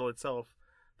 the title itself,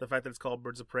 the fact that it's called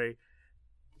Birds of Prey,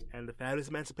 and the fabulous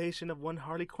emancipation of one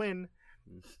Harley Quinn,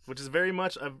 which is very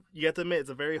much you have to admit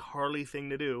it's a very Harley thing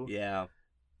to do. Yeah,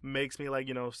 makes me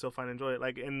still find and enjoy it.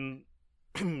 Like in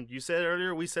you said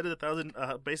earlier, we said it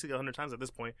basically 100 times at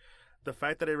this point. The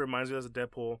fact that it reminds me of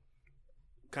Deadpool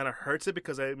kind of hurts it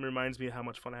because it reminds me of how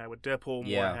much fun I had with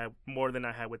Deadpool more than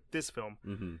I had with this film.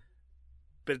 Mm-hmm.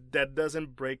 But that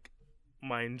doesn't break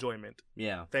my enjoyment.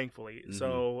 Yeah, thankfully. Mm-hmm.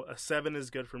 So a 7 is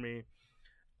good for me.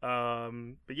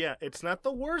 But yeah, it's not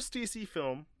the worst DC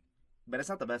film, but it's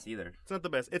not the best either. It's not the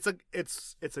best. It's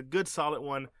a good solid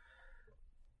one.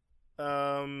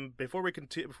 Before we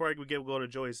go to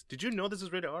Joyce, did you know this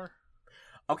is rated R?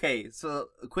 Okay, so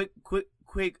quick.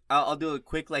 I'll do a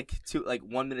quick 1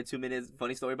 minute, 2 minutes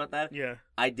funny story about that. Yeah,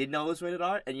 I did know it was rated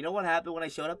R, and you know what happened when I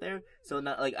showed up there? So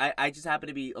not I just happened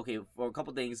to be for a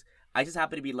couple things. I just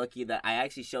happened to be lucky that I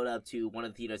actually showed up to one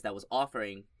of the theaters that was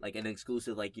offering an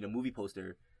exclusive movie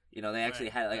poster. They actually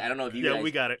had I don't know if you guys... Yeah,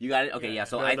 we got it. You got it? Okay, yeah.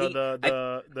 So I think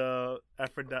the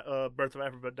Birth of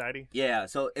Aphrodite. Yeah,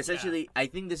 so essentially I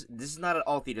think this is not at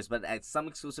all theaters, but at some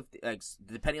exclusive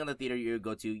depending on the theater you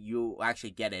go to, you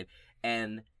actually get it.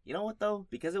 And you know what though?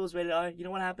 Because it was rated R, you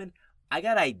know what happened? I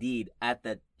got ID'd at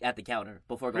the counter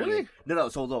before going in. No.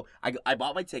 So I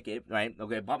bought my ticket, right?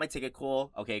 Okay, bought my ticket.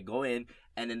 Cool. Okay, go in,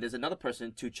 and then there's another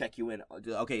person to check you in.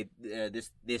 Okay,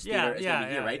 this theater is gonna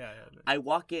be here, right? Yeah. I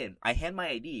walk in. I hand my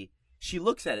ID. She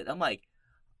looks at it. I'm like,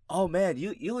 oh man,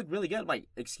 you look really good. I'm like,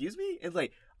 excuse me? It's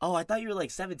like, oh, I thought you were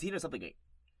 17 or something.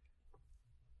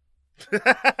 All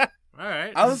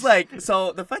right. I was like,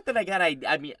 so the fact that I got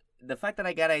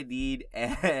ID'd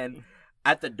and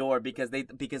at the door because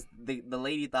the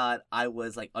lady thought I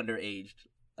was underage.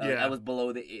 I was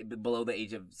below the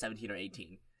age of 17 or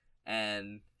 18,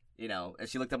 and and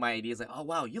she looked at my ID. Is like, oh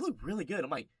wow, you look really good. I'm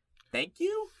like, thank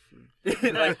you.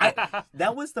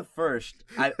 That was the first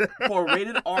for a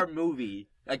rated R movie,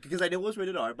 because I knew it was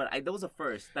rated R, but that was the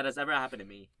first that has ever happened to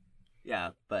me.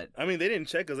 Yeah, but I mean, they didn't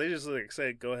check because they just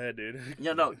said, "Go ahead, dude."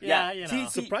 Yeah. See,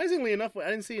 surprisingly enough,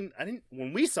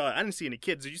 when we saw it, I didn't see any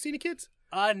kids. Did you see any kids?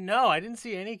 No, I didn't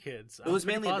see any kids. It was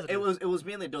mainly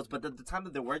adults, but the time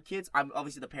that there were kids,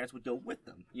 obviously the parents would go with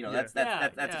them. That's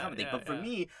a common thing. But for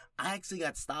me, I actually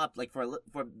got stopped for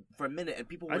a minute, and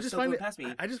people were still going past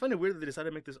me. I just find it weird that they decided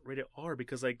to make this rated R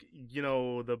because the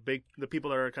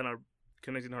people that are kind of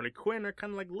connecting Harley Quinn are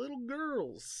kind of like little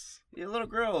girls. Yeah, little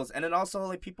girls, and then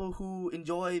also people who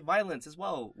enjoy violence as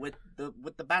well, with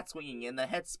the bat swinging and the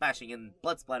head smashing and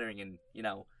blood splattering and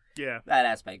that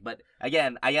aspect. But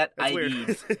again, I got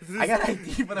ID. I got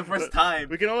ID for the first time.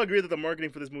 We can all agree that the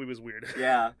marketing for this movie was weird.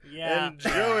 Yeah. And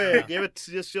Joey gave it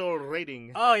just your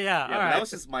rating. Oh yeah. All right. That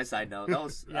was just my side note. That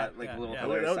was a little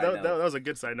hilarious side note. That was a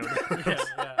good side note.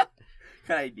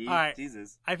 Got ID. All right.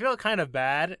 Jesus. I feel kind of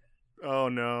bad. Oh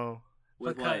no.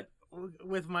 With what?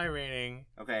 With my rating.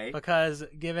 Okay. Because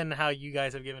given how you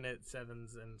guys have given it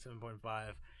 7s and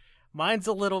 7.5, mine's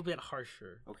a little bit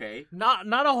harsher. Okay. Not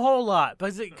a whole lot,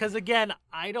 because again,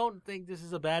 I don't think this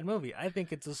is a bad movie. I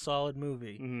think it's a solid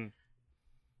movie. Mm-hmm.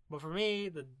 But for me,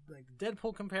 the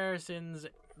Deadpool comparisons,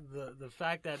 the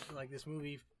fact that this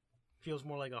movie feels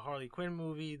more like a Harley Quinn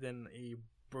movie than a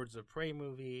Birds of Prey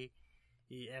movie,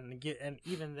 and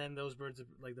even then those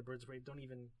the Birds of Prey don't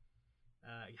even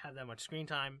have that much screen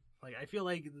time. I feel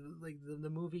like the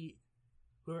movie,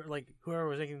 whoever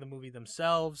was making the movie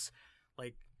themselves,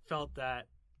 felt that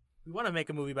we want to make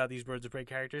a movie about these Birds of Prey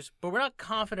characters, but we're not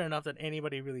confident enough that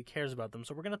anybody really cares about them.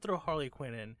 So we're gonna throw Harley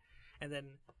Quinn in, and then,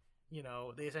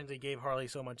 they essentially gave Harley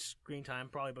so much screen time,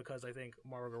 probably because I think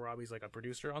Margot Robbie's like a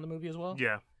producer on the movie as well.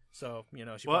 Yeah. So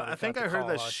she. Well, I think I heard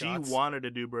that she wanted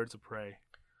to do Birds of Prey.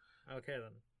 Okay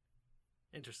then.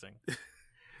 Interesting.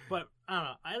 But I don't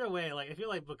know. Either way, like I feel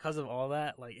like because of all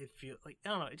that, like it feels like I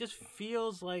don't know. It just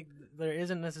feels like there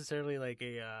isn't necessarily like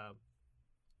a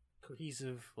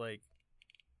cohesive like.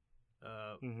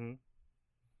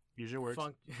 Use your words.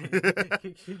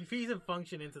 Cohesive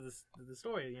function into the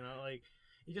story. Like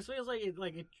it just feels like it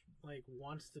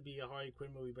wants to be a Harley Quinn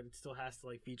movie, but it still has to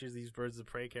like features these Birds of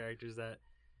Prey characters that.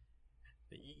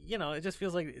 It just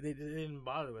feels like they didn't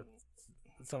bother with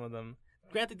some of them.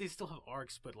 Granted, they still have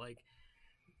arcs, but like.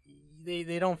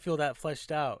 They don't feel that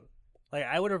fleshed out. Like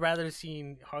I would have rather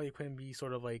seen Harley Quinn be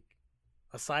sort of like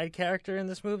a side character in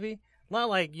this movie, not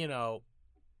like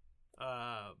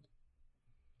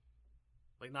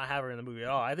like not have her in the movie at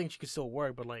all. I think she could still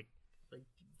work, but like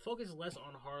focus less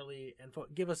on Harley and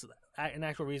give us an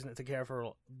actual reason to care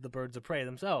for the Birds of Prey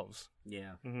themselves.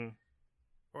 Yeah. Mm-hmm.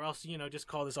 Or else just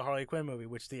call this a Harley Quinn movie,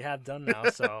 which they have done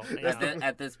now. So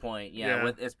at this point,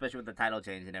 yeah. Especially with the title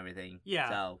change and everything. Yeah.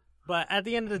 So. But at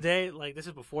the end of the day, like this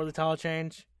is before the title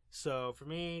change, so for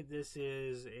me, this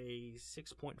is a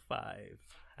 6.5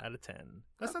 out of 10.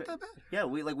 That's not that bad. Yeah,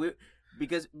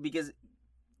 because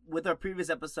with our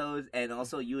previous episodes and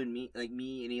also you and me, like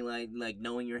me and Eli, like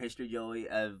knowing your history, Joey,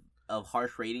 of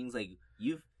harsh ratings, like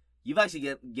you've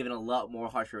actually given a lot more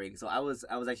harsher ratings. So I was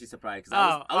actually surprised because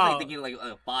I was like thinking like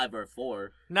a 5 or a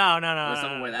 4. No. Or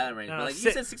somewhere that range. But like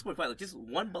you said 6.5, like just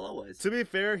one below us. To be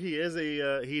fair,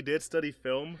 he did study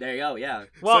film. There you go. Yeah.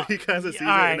 Well, so he kind of sees it. All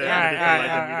right.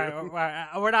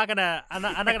 We're not gonna. I'm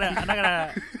not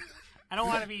gonna. I don't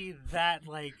want to be that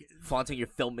like flaunting your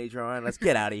film major on. Let's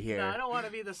get out of here. No, I don't want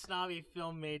to be the snobby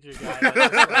film major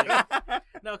guy.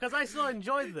 No, because I still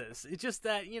enjoyed this. It's just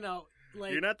that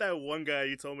like, you're not that one guy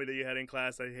you told me that you had in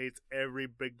class that hates every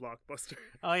big blockbuster.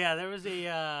 Oh yeah, there was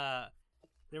a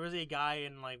guy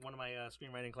in like one of my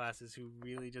screenwriting classes who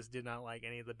really just did not like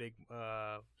any of the big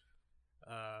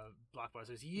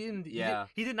blockbusters. He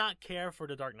did not care for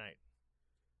The Dark Knight.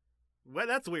 Well,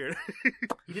 that's weird.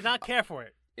 He did not care for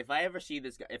it. If I ever see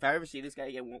this guy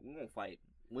again, we won't fight.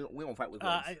 We won't fight with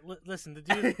words. Listen, the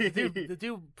dude.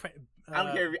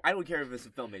 I don't care if it's a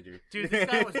film major. Dude, this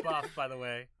guy was buff, by the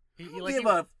way. He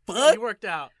worked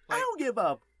out. I don't give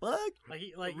a fuck.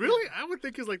 Really? I would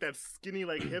think he's like that skinny,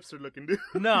 like hipster looking dude.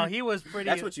 No, he was pretty.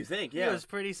 That's what you think. Yeah, he was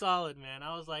pretty solid, man.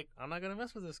 I was like, I'm not gonna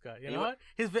mess with this guy. You know what?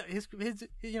 His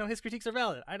critiques are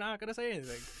valid. I'm not gonna say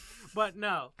anything. But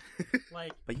no,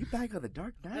 like. But you back on The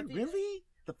Dark Knight, really?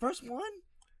 The first one?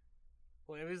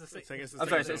 Well, it was the second. I'm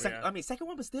sorry. Second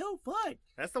one, but still, fuck.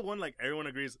 That's the one like everyone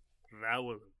agrees that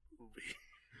was a movie.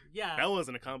 Yeah, that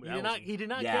wasn't a comedy. He did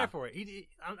not care for it.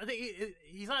 I think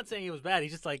he's not saying it was bad.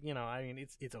 He's just like I mean,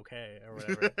 it's okay or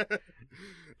whatever.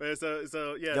 But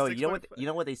so yeah. Yo, you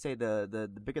know what they say? The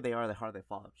bigger they are, the harder they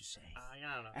fall. I'm just saying. I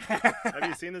don't know. Have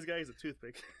you seen this guy? He's a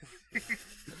toothpick.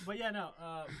 But yeah, no.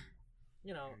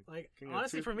 Like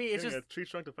honestly, for me, it's just a tree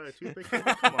trunk to fight a toothpick.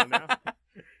 Come on now.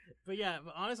 But yeah,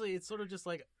 honestly, it's sort of just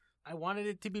like I wanted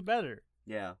it to be better.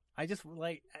 Yeah. I just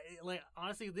like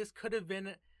honestly, this could have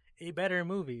been a better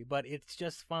movie, but it's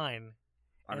just fine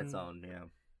on its own.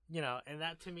 Yeah. And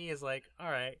that to me is like, all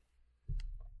right.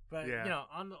 But yeah.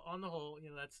 On the whole,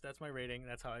 that's my rating.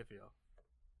 That's how I feel.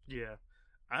 Yeah.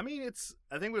 I mean,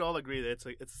 I think we all agree that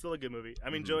it's still a good movie.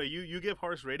 I mean, Joey, you give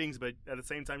harsh ratings, but at the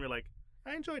same time, you're like,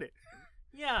 I enjoyed it.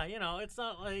 Yeah, it's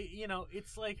not like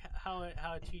it's like how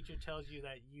a teacher tells you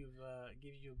that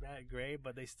gives you a bad grade,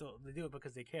 but they do it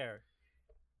because they care.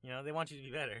 They want you to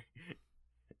be better.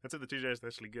 That's if the teacher is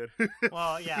actually good.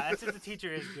 Well, yeah, that's if the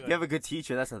teacher is good. You have a good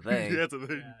teacher, that's the thing. That's the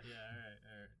thing. Yeah,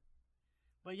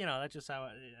 all right. But that's just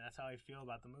that's how I feel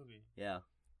about the movie. Yeah.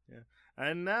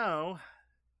 And now,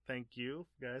 thank you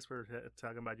guys for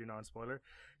talking about your non-spoiler.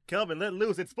 Kelvin, let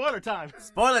loose. It's spoiler time.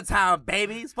 Spoiler time,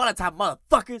 baby. Spoiler time,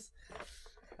 motherfuckers.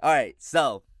 All right,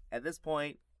 so at this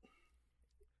point,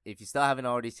 if you still haven't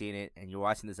already seen it and you're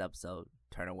watching this episode,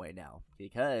 turn away now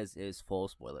because it is full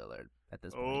spoiler alert at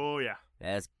this point. Oh yeah,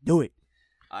 let's do it.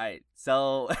 All right,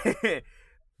 so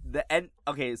the end.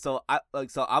 Okay, so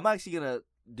I'm actually gonna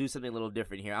do something a little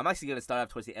different here. I'm actually gonna start off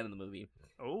towards the end of the movie.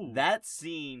 Oh, that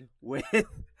scene with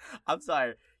I'm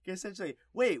sorry, essentially.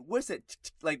 Wait, what's it?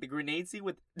 Like the grenade scene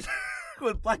with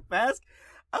with Black Mask.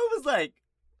 I was like,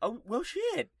 oh well,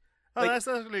 shit. Oh, that's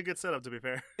actually a good setup. To be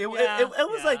fair, it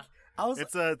was like I was.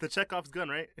 It's the Chekhov's gun,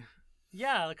 right?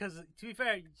 Yeah, because to be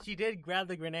fair, she did grab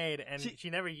the grenade, and she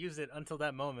never used it until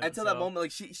that moment. Until that moment,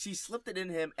 like she slipped it in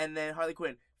him, and then Harley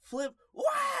Quinn flip, wah,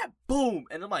 boom,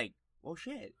 and I'm like, oh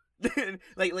shit.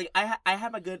 like I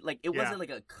had my good, like, it wasn't like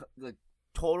a like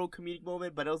total comedic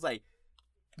moment, but it was like,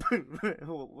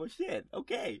 well shit,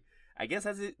 okay, I guess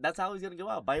that's it. That's how he's gonna go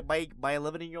out by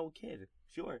 11-year-old kid,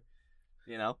 sure,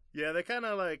 you know. Yeah, they kind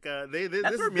of like that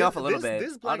threw me off a little bit.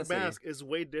 This Black honestly. Mask is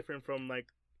way different from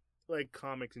like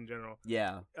comics in general.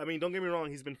 Yeah, I mean, don't get me wrong,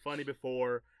 he's been funny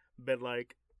before, but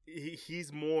like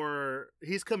he's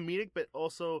comedic, but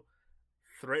also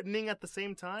threatening at the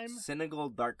same time. cynical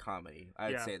dark comedy,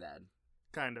 I'd say that.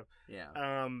 Kind of.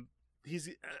 Yeah. He's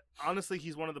honestly,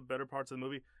 he's one of the better parts of the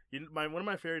movie. One of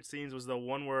my favorite scenes was the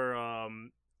one where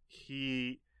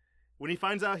when he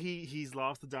finds out he's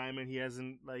lost the diamond, he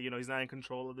hasn't, like, he's not in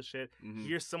control of the shit. Mm-hmm. He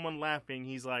hears someone laughing.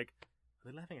 He's like,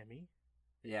 "Are they laughing at me?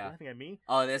 Yeah. Laughing at me?"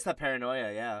 Oh, that's the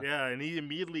paranoia. Yeah. Yeah, and he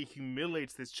immediately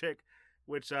humiliates this chick,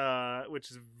 which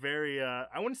is very I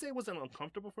wouldn't say it wasn't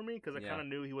uncomfortable for me, because I kind of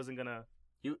knew he wasn't gonna.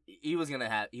 He was gonna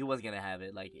have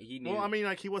it. Like, he knew. Well, I mean,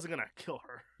 like, he wasn't gonna kill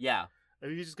her. Yeah. He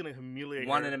was just gonna humiliate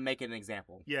Wanted her. to make an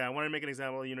example. Yeah, I wanted to make an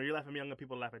example. You laugh at me, younger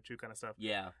people laugh at you, kind of stuff.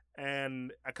 Yeah.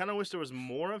 And I kind of wish there was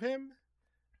more of him,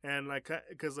 and like,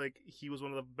 because like he was one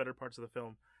of the better parts of the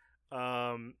film.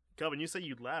 Kelvin, you say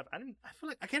you laughed. I feel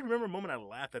like I can't remember a moment I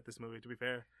laughed at this movie. To be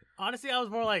fair, honestly, I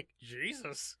was more like,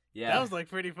 Jesus. Yeah. That was like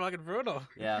pretty fucking brutal.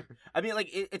 Yeah. I mean, like,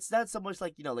 it's not so much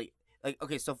like, like,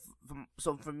 okay, so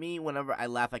for me, whenever I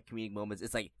laugh at comedic moments,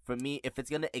 it's like, for me, if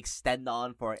it's gonna extend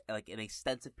on for like an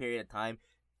extensive period of time,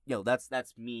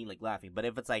 that's me like laughing. But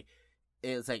if it's like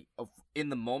in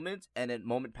the moment and then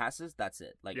moment passes, that's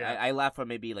it. Like, I laugh for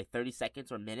maybe like 30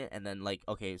 seconds or a minute, and then like,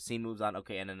 okay, scene moves on,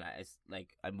 okay, and then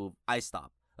I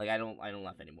stop. Like, I don't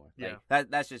laugh anymore. Yeah. Like,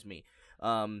 that's just me.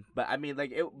 But I mean,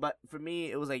 like, but for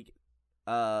me, it was like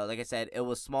I said, it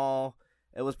was small.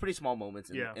 It was pretty small moments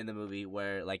in the movie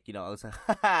where, like, I was like,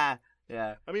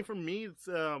 yeah. I mean, for me, it's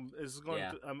going.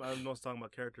 Yeah. I know it's talking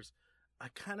about characters. I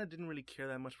kind of didn't really care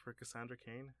that much for Cassandra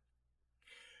Cain.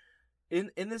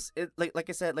 In this, like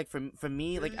I said, like for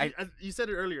me, like you said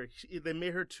it earlier, they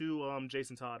made her to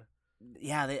Jason Todd.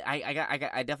 Yeah,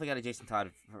 I definitely got a Jason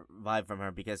Todd vibe from her,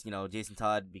 because Jason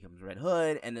Todd becomes Red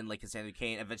Hood, and then like Cassandra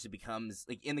Cain eventually becomes,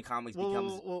 like, in the comics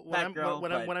becomes Batgirl.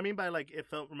 What I mean by, like, it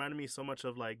reminded me so much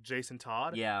of like Jason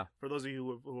Todd. Yeah. For those of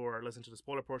you who are listening to the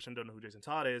spoiler portion, don't know who Jason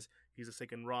Todd is. He's a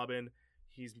second Robin.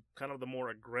 He's kind of the more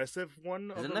aggressive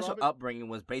one. His initial upbringing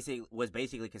was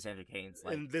basically Cassandra Cain's,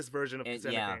 like, in this version of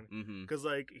Cassandra Cain. Because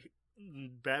like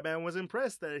Batman was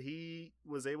impressed that he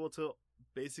was able to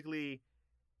basically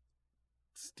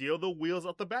steal the wheels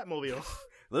off the Batmobile.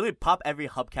 Literally pop every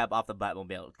hubcap off the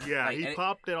Batmobile. Yeah, like, he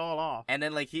popped it all off. And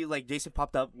then Jason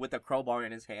popped up with a crowbar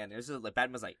in his hand. It was just like,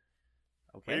 Batman's like,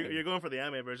 okay. You're going for the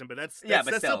anime version, but that's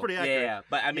still pretty accurate. Yeah.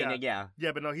 But I mean, yeah.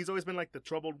 Yeah, but no, he's always been like the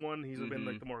troubled one. He's been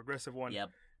like the more aggressive one. Yep.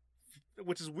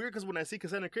 Which is weird, because when I see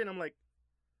Cassandra Cain, I'm like,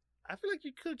 I feel like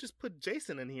you could just put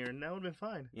Jason in here and that would have been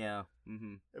fine. Yeah.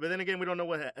 Mm-hmm. But then again, we don't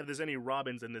know if there's any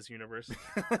Robins in this universe.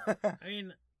 I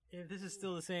mean, if this is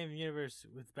still the same universe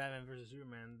with Batman versus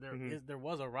Superman, there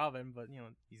was a Robin, but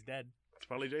he's dead. It's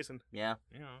probably Jason. Yeah.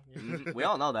 We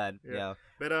all know that. Yeah.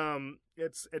 But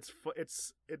it's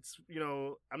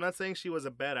I'm not saying she was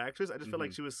a bad actress. I just feel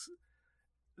like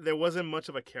there wasn't much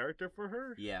of a character for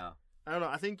her. Yeah. I don't know.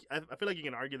 I feel like you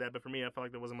can argue that, but for me, I felt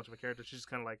like there wasn't much of a character. She just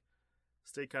kind of like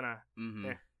stayed kind of.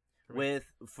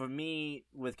 For me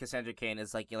with Cassandra Cain,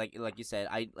 it's like you said,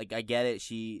 I get it.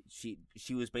 She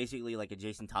was basically like a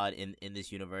Jason Todd in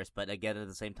this universe, but again, at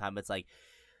the same time, it's like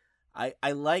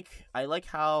I like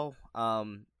how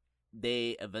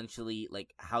they eventually,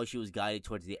 like, how she was guided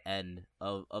towards the end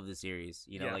of the series,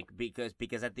 like,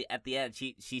 because at the end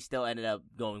she still ended up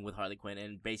going with Harley Quinn,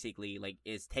 and basically, like,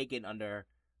 is taken under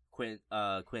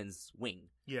Quinn's wing,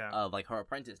 of like her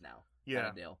apprentice now, kind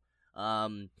of deal.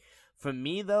 For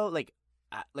me though, like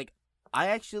I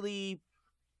actually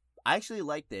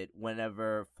liked it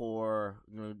whenever, for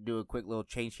do a quick little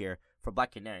change here, for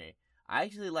Black Canary. I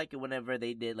actually like it whenever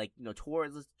they did, like,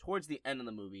 towards the end of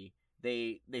the movie,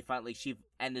 they finally, she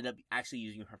ended up actually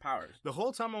using her powers. The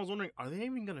whole time I was wondering, are they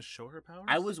even gonna show her powers?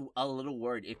 I was a little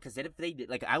worried, because if they did,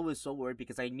 like, I was so worried,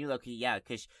 because I knew, like,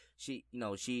 because she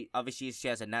obviously she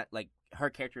has her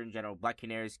character in general, Black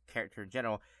Canary's character in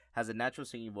general, has a natural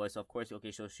singing voice. So of course,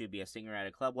 okay, so she'd be a singer at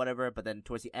a club, whatever. But then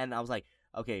towards the end, I was like,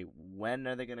 okay, when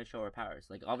are they gonna show her powers?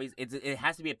 Like, obviously, it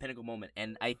has to be a pinnacle moment,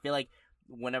 and I feel like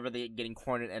whenever they're getting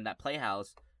cornered in that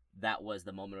playhouse, that was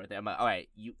the moment right there. I'm like, all right,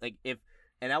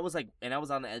 and I was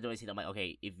on the edge of my seat. I'm like,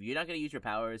 okay, if you're not gonna use your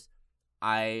powers,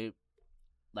 I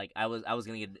like I was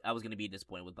gonna be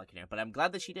disappointed with Black Canary, but I'm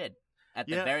glad that she did at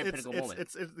the very pinnacle moment.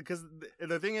 It's because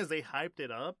the thing is they hyped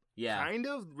it up, kind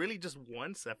of really just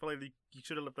once. I feel like you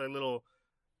should have left like little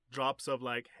drops of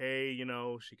like, hey,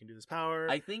 she can do this power.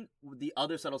 I think the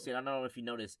other subtle scene, I don't know if you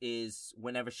noticed, is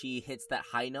whenever she hits that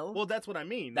high note. Well, that's what I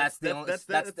mean. That's the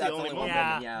only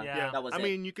moment. Yeah. That was I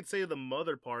mean, you could say the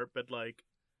mother part, but like,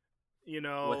 with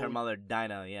her mother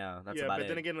Dinah, that's about it. But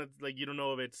then again, it's like you don't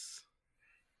know if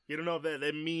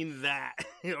they mean that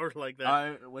or like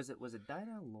that. Was it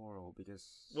Dinah or Laurel? Because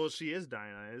she is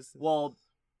Dinah.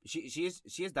 She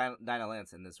is Dinah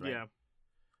Lance in this, right? Yeah.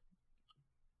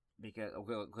 Because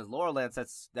Laurel Lance,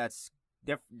 that's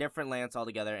different Lance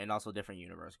altogether, and also different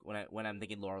universe. When I'm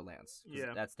thinking Laurel Lance,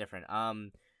 that's different.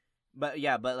 But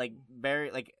like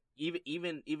very like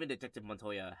even Detective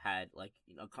Montoya had like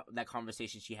that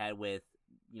conversation she had with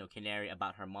Canary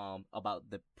about her mom, about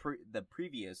the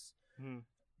previous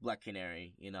Black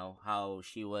Canary, how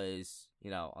she was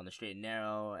on the straight and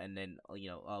narrow, and then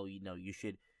you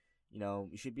should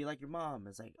be like your mom.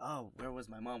 It's like, oh, where was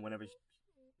my mom whenever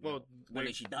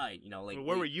when she died, like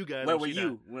where were you guys? Where were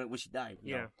you when she died?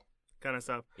 Kind of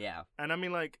stuff. Yeah, and I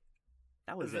mean, like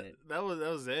that was it. That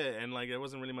was it, and like there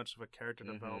wasn't really much of a character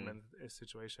development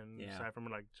situation aside from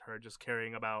like her just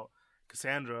caring about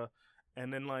Cassandra,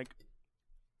 and then like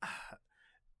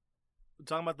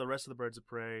talking about the rest of the Birds of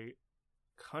Prey,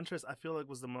 Huntress, I feel like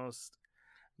was the most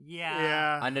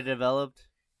underdeveloped.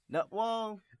 No,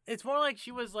 well, it's more like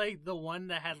she was like the one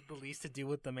that had the least to do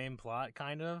with the main plot,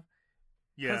 kind of.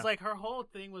 Yeah, because like her whole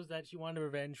thing was that she wanted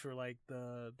revenge for like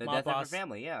the mob death boss. of her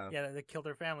family. Yeah, that killed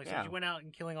her family. So she went out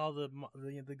and killing all the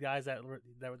guys that were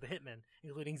the hitmen,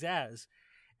 including Zaz.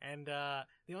 And the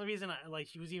only reason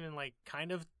she was even like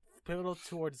kind of pivotal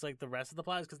towards like the rest of the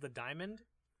plot is because the diamond,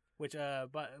 which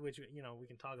we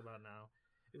can talk about now.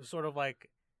 It was sort of like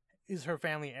is her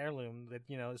family heirloom that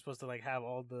is supposed to like have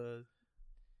all the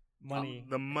money,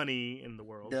 the money in the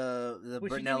world, the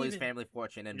Bernelli's family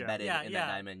fortune embedded in the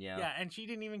diamond. Yeah, and she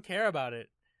didn't even care about it.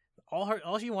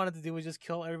 All she wanted to do was just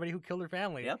kill everybody who killed her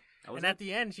family. Yep. And at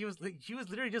the end, she was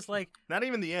literally just like not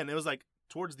even the end. It was like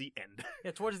towards the end.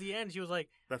 Yeah, towards the end, she was like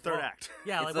the third act.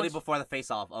 Yeah, it's literally before the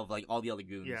face off of like all the other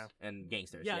goons and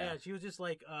gangsters. Yeah. She was just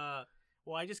like,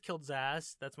 well, I just killed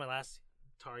Zaz. That's my last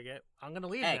target. I'm gonna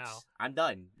leave now. I'm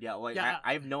done. Yeah, like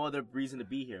I have no other reason to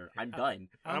be here. I'm done.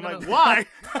 I'm like, why?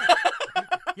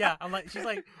 Yeah, she's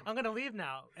like, I'm gonna leave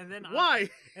now, and then why?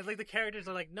 And like the characters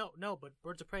are like, no, but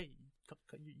Birds of Prey,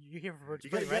 you're here for Birds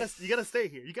of Prey, right? You gotta stay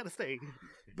here. You gotta stay.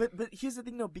 But here's the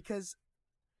thing though, because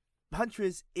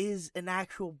Huntress is an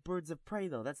actual Birds of Prey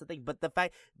though. That's the thing. But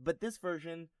this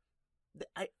version,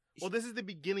 this is the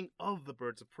beginning of the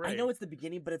Birds of Prey. I know it's the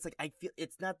beginning, but it's like I feel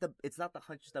it's not the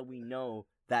Huntress that we know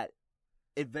that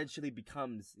eventually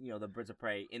becomes the Birds of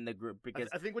Prey in the group, because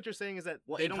I think what you're saying is that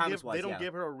they don't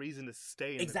give her a reason to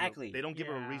stay. Exactly. They don't give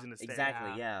her a reason to stay.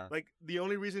 Exactly. Yeah. Like the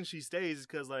only reason she stays is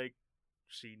because like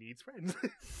she needs friends.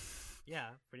 Yeah,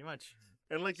 pretty much.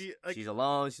 And like she's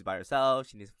alone. She's by herself.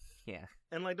 She needs. Yeah.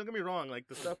 And like don't get me wrong, like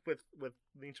the stuff with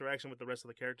the interaction with the rest of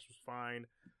the characters was fine.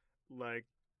 Like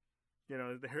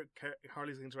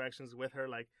Harley's interactions with her,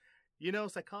 like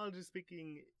psychologically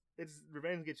speaking, it's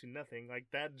revenge gets you nothing. Like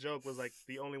that joke was like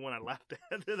the only one I laughed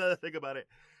at. That I think about it,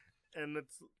 and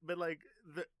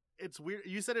it's weird.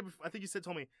 You said it. I think you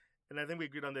told me, and I think we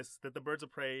agreed on this, that the Birds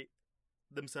of Prey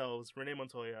themselves, Renee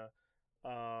Montoya,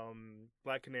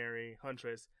 Black Canary,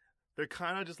 Huntress, they're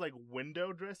kind of just like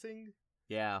window dressing.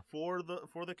 Yeah. For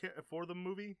the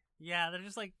movie. Yeah, they're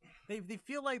just like they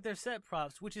feel like they're set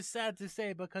props, which is sad to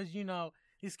say because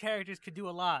these characters could do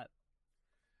a lot.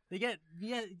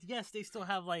 Yes, they still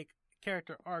have like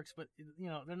character arcs, but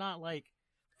they're not like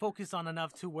focused on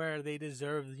enough to where they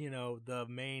deserve the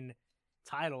main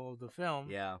title of the film.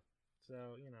 Yeah.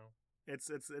 So it's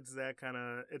that kind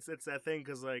of it's that thing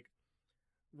because like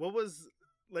what was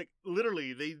like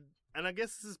literally they, and I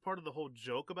guess this is part of the whole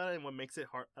joke about it and what makes it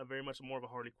very much more of a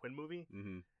Harley Quinn movie.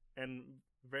 Mm-hmm. And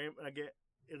I get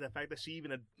the fact that she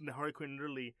even Harley Quinn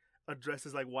literally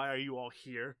addresses like, why are you all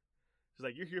here? She's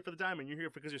like, you're here for the diamond. You're here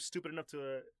because you're stupid enough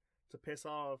to piss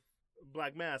off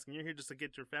Black Mask, and you're here just to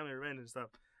get your family revenge and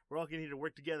stuff. We're all getting here to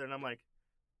work together. And I'm like,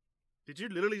 did you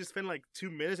literally just spend like 2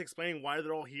 minutes explaining why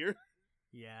they're all here?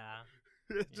 Yeah.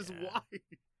 Just why?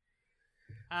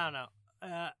 I don't know.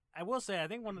 I will say, I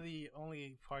think one of the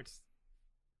only parts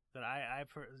that I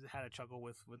had a chuckle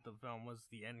with the film was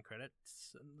the end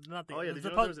credits. Not the, did you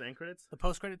know there was an end credits? The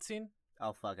post credit scene.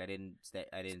 Oh fuck! I didn't stay.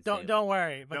 Don't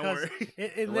worry, because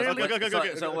it literally.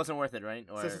 Okay. So it wasn't worth it, right?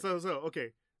 Or... So okay.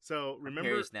 So remember I'm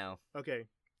curious now. Okay.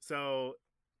 So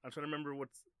I'm trying to remember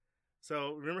what's.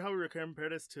 So remember how we were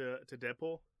compared this to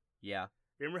Deadpool? Yeah.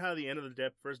 Remember how the end of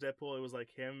the first Deadpool, it was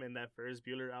like him in that Ferris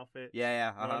Bueller outfit?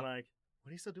 Yeah. And I'm like, what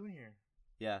are you still doing here?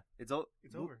 Yeah. It's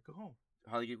over. Go home.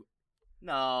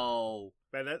 No.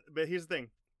 But here's the thing.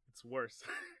 It's worse.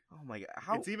 Oh my god.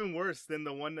 How? It's even worse than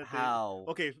the one that How?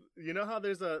 Okay, you know how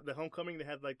there's the Homecoming, they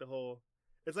had like the whole,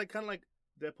 it's like kind of like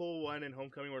Deadpool 1 and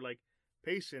Homecoming where like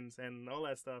patience and all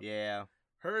that stuff. Yeah.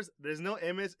 Hers, there's no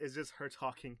image, it's just her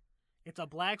talking. It's a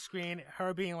black screen,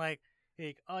 her being like,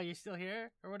 oh, you're still here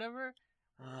or whatever.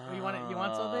 Or you want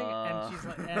something? And she's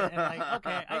like, and like,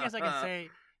 okay, I guess I can say,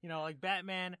 like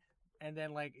Batman, and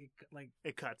then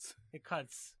it cuts. It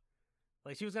cuts.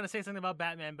 Like she was gonna say something about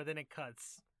Batman, but then it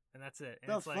cuts, and that's it.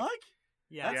 And The it's fuck? Like,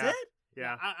 yeah, That's it?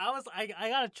 Yeah. I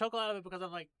got a chuckle out of it because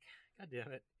I'm like, God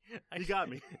damn it, You got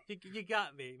me. you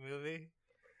got me, movie.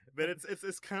 But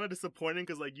it's kind of disappointing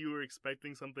because like you were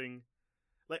expecting something.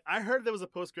 Like I heard there was a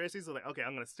post credits scene, so like okay,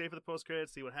 I'm gonna stay for the post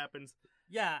credits, see what happens.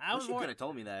 Yeah, I was You could have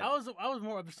told me that. I was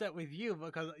more upset with you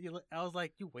because I was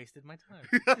like, you wasted my time.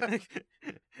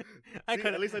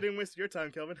 At least I didn't waste your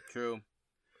time, Kelvin. True.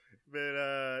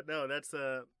 But no, that's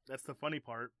the funny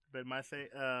part. But my thing,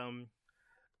 I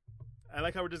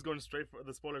like how we're just going straight for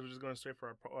the spoilers. We're just going straight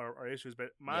for our issues.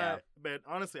 But but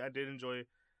honestly, I did enjoy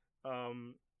a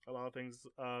lot of things.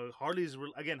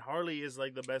 Harley is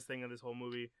like the best thing in this whole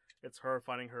movie. It's her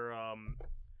finding her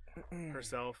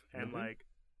herself, and like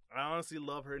I honestly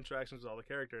love her interactions with all the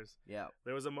characters. Yeah.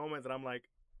 There was a moment that I'm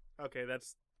like, okay,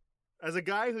 that's as a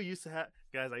guy who used to have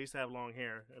I used to have long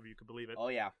hair, if you could believe it. Oh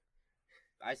yeah.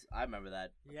 I remember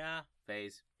that Yeah.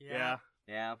 phase. Yeah.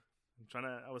 Yeah.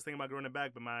 I was thinking about growing it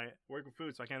back, but I work with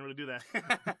food, so I can't really do that.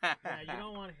 Yeah, you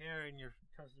don't want hair in your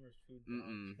customer's food.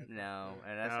 No,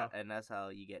 and that's how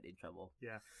you get in trouble.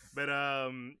 Yeah, but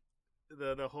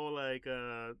the whole like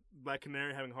Black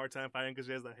Canary having a hard time fighting because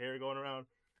she has the hair going around.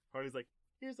 Harley's like,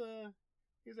 here's a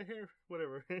hair,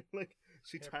 whatever. Like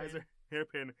she ties her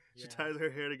hairpin. She ties her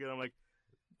hair together. I'm like,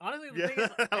 honestly, the thing is,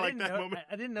 I like that moment.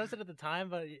 I didn't notice it at the time,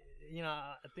 but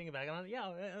thinking back on it,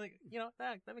 that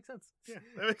makes sense. Yeah,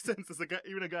 that makes sense. It's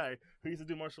even a guy who used to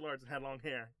do martial arts and had long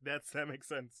hair. That makes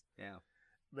sense. Yeah.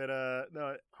 But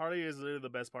no, Harley is literally the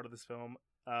best part of this film.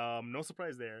 No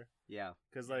surprise there. Yeah.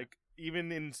 Because like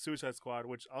even in Suicide Squad,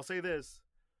 which I'll say this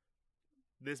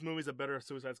movie's a better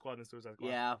Suicide Squad than Suicide Squad.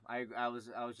 Yeah, I was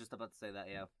just about to say that.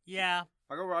 Yeah. Yeah.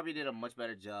 Margot Robbie did a much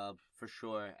better job for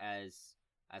sure as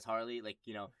Harley. Like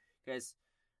because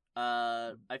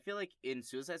I feel like in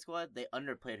Suicide Squad they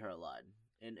underplayed her a lot.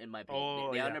 In my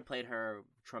opinion, they underplayed her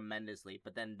tremendously.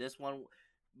 But then this one,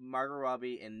 Margot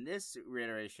Robbie in this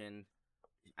reiteration,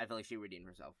 I feel like she redeemed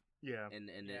herself. Yeah. In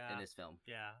this film.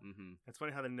 Yeah. Mm-hmm. It's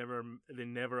funny how they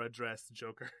never addressed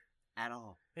Joker At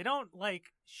all. They don't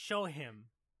show him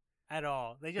at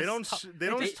all. They just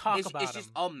talk about him. It's just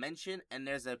all mentioned, and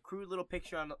there's a crude little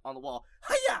picture on the wall.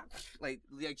 Hiya! Like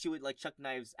she would chuck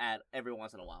knives at every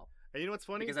once in a while. And you know what's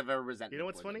funny? Because of her resentment. You know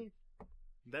what's funny?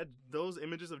 That those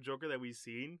images of Joker that we've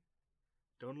seen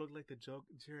don't look like the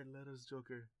Jared Leto's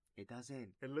Joker. It doesn't.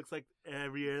 It looks like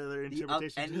every other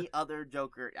interpretation. Any other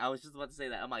Joker. I was just about to say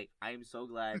that. I'm like, I'm so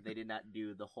glad they did not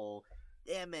do the whole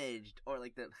damaged or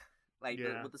with the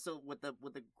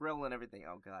grill and everything.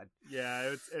 Oh god.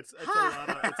 Yeah, it's a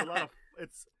lot of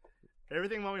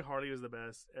everything about Harley was the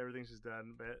best. Everything she's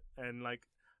done, but and like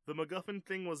the MacGuffin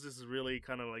thing was just really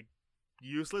kind of like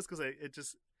useless because the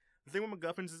thing with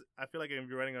MacGuffins is I feel like if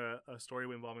you're writing a story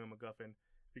involving a MacGuffin,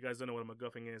 if you guys don't know what a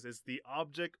MacGuffin is, it's the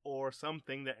object or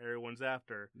something that everyone's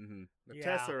after. Mm-hmm. The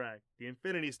Tesseract, the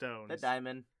Infinity Stones, the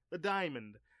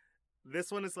diamond.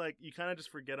 This one is like you kind of just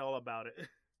forget all about it.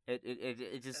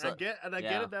 It just. I get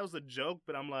it. That was a joke,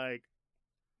 but I'm like,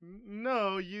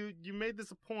 no, you made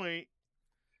this a point.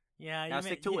 Yeah, now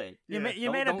stick to it. You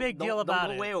made a big deal about it.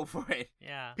 Don't go way over it.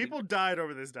 Yeah, people died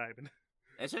over this diamond.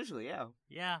 Essentially, yeah.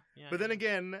 Yeah. But then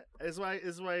again, is why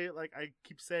like I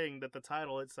keep saying that the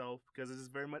title itself, because this is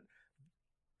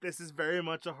very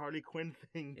much a Harley Quinn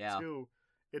thing too.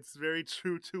 It's very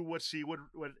true to what you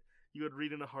would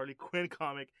read in a Harley Quinn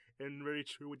comic, and very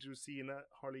true what you see in a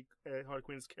Harley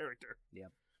Quinn's character. Yeah.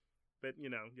 But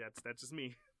that's just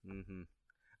me. Mm-hmm.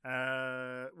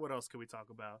 What else could we talk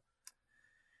about?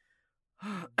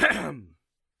 The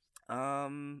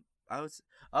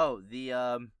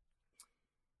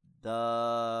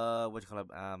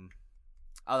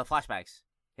flashbacks.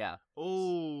 Yeah.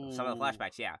 Oh, some of the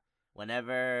flashbacks. Yeah.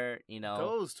 Whenever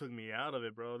those took me out of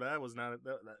it, bro. That was not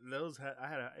those. I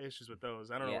had issues with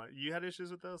those. I don't know why. You had issues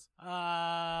with those.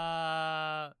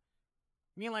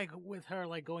 I mean, like with her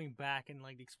like going back and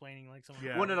like explaining like some. Of her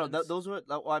Yeah. Well, no, moments. those were.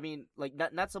 Well, I mean, like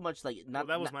not so much like not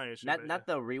Well, that was not, my issue. not but not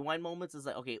the rewind moments. Is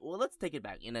like, okay, well, let's take it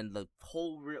back, and then the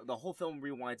whole film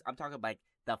rewinds. I'm talking like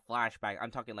the flashback. I'm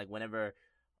talking like whenever,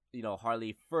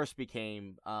 Harley first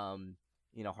became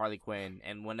Harley Quinn,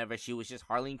 and whenever she was just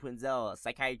Harleen Quinzel, a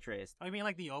psychiatrist. I mean,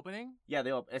 like the opening. Yeah,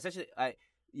 essentially,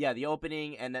 the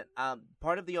opening, and then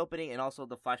part of the opening, and also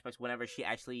the flashbacks whenever she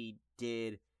actually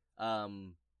did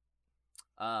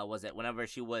was it whenever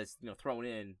she was thrown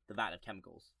in the vat of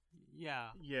chemicals. Yeah.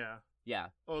 yeah. Yeah.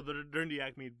 Oh, during the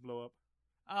Acme blow up.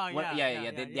 Oh yeah. When-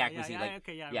 yeah, the Acme scene, like,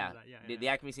 okay, yeah, I yeah, remember that. Yeah, the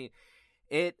yeah. Acme scene.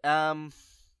 It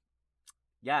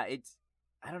it's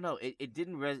I don't know. It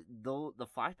didn't though the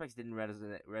flashbacks didn't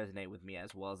resonate with me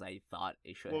as well as I thought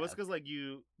it should. Well, it's have. because like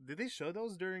did they show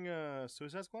those during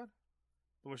Suicide Squad?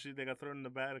 Where they got thrown in the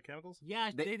vat of chemicals?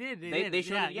 Yeah, They- they did. they- did. they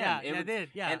showed yeah, it again. Yeah, It yeah, was- they did.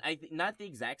 Yeah. And I not the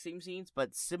exact same scenes,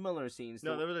 but similar scenes.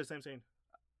 No, they were the same scene.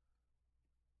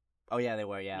 Oh yeah, they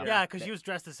were. Yeah. Yeah, because she was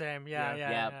dressed the same. Yeah, Yeah.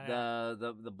 yeah.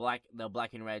 The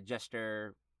black and red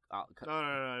jester. No.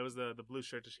 It was the blue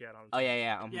shirt that she had on. Oh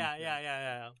yeah.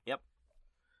 Yeah.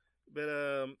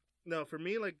 But no, for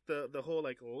me, like the whole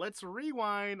like let's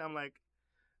rewind. I'm like,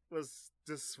 was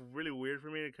just really weird for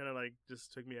me. It kind of like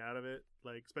just took me out of it.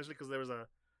 Like especially because there was a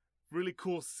really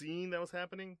cool scene that was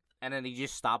happening. And then you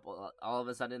just stop all of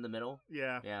a sudden in the middle.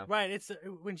 Yeah. Yeah. Right. It's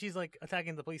when she's like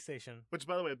attacking the police station. Which,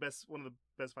 by the way, one of the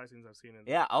best fight scenes I've seen.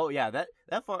 Yeah. Oh yeah. That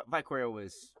fight choreo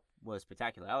was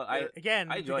spectacular.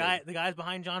 Again, I enjoyed it. the guys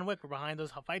behind John Wick were behind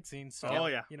those fight scenes. So, Oh,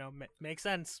 yeah. Makes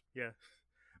sense.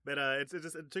 But it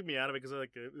took me out of it because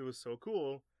like it was so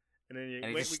cool, and then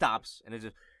and it just stops and it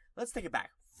just let's take it back.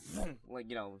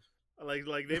 Like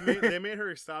like they made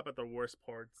her stop at the worst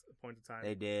point of time.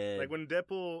 they did. Like when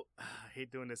Deadpool, I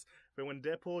hate doing this, but when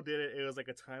Deadpool did it, it was like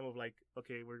a time of like,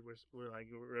 okay, we're like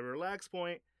we're at a relax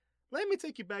point. Let me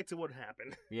take you back to what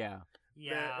happened. Yeah.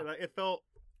 Yeah. Like, it felt,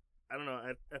 I don't know,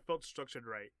 it felt structured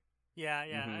right. Yeah.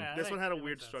 Mhm. This one had a that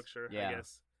weird makes sense. structure, Yeah. I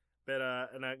guess. But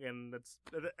and again,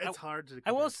 it's hard to.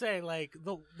 I will say, like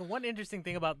the one interesting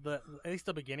thing about at least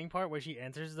the beginning part where she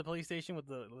enters the police station with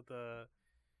the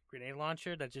grenade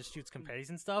launcher that just shoots confetti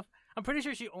and stuff. I'm pretty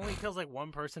sure she only kills like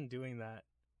one person doing that.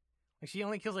 Like she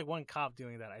only kills like one cop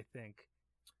doing that. I think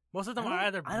most of them are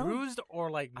either bruised or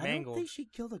like I mangled. don't think she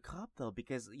killed a cop though,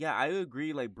 because I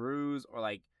agree, like bruise or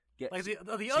like get Like the she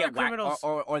other get whacked, criminals,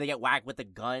 or they get whacked with the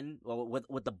gun or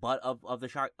with the butt of the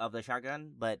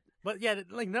shotgun, but but yeah,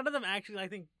 like none of them actually, I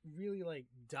think, really like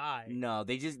die. no,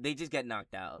 they just get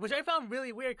knocked out. Which I found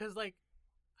really weird because like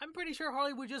I'm pretty sure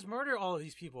Harley would just murder all of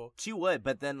these people. She would,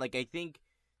 but then like I think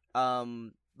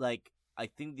I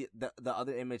think the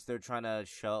other image they're trying to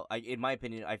show, in my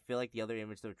opinion, I feel like the other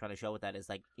image they're trying to show with that is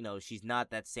like, she's not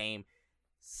that same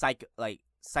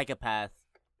psychopath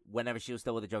whenever she was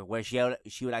still with the Joker, where she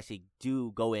would actually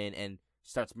go in and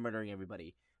starts murdering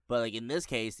everybody. But like in this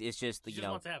case, it's just She just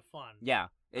wants to have fun. yeah,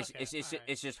 it's Okay, alright.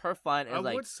 it's just her fun. And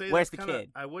like, would say where's the that's kinda,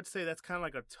 kid? I would say that's kind of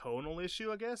like a tonal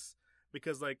issue, I guess,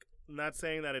 because like not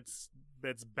saying that it's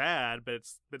bad, but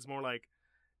it's more like,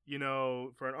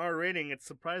 for an R rating, it's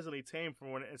surprisingly tame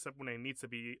except when it needs to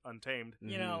be untamed.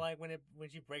 You know, like when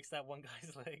she breaks that one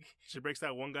guy's leg. She breaks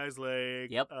that one guy's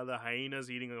leg. Yep. The hyena's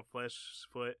eating a flesh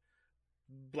foot.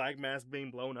 Black Mask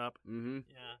being blown up. Mm-hmm.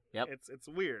 Yeah. Yep. It's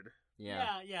weird.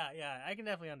 Yeah. Yeah. I can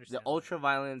definitely understand. The ultra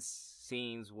violence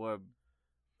scenes were,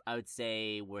 I would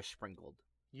say, sprinkled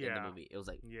in the movie. It was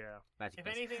like Yeah. magic. If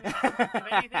dust.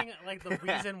 anything, like the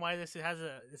reason why this has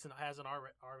an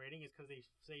R rating is because they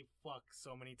say fuck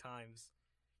so many times.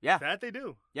 Yeah. That they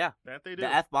do. Yeah. That they do. The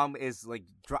F-bomb is like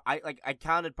I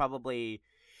counted probably.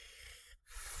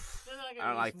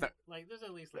 There's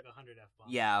at least like 100 F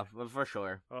bombs. Yeah, for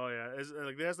sure. Oh yeah.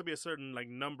 There has to be a certain like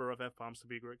number of F bombs to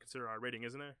be considered R rating,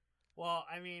 isn't there? Well,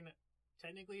 I mean,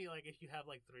 technically, like if you have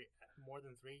like more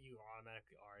than three, you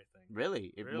automatically are. I think.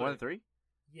 Really? Really? More than 3?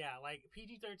 Yeah, like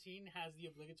PG-13 has the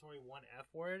obligatory one F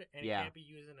word, and Yeah. it can't be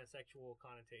used in a sexual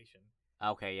connotation.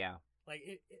 Okay, yeah. Like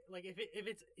if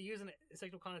it's using a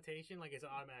sexual connotation, like it's an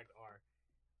automatic R.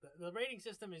 The rating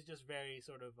system is just very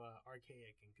sort of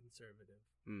archaic and conservative.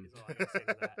 Is all I can say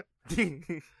to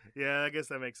that. Yeah, I guess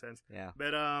that makes sense. Yeah.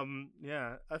 But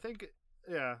yeah, I think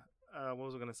what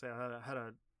was I gonna say? I had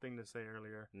a thing to say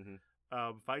earlier.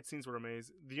 Mm-hmm. Fight scenes were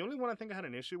amazing. The only one I think I had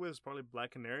an issue with is probably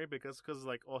Black Canary because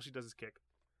like all she does is kick,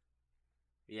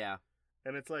 Yeah.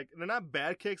 and it's like they're not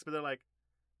bad kicks, but they're like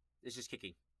It's just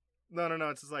kicking. no.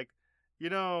 It's just like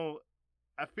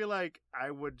I feel like I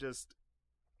would just.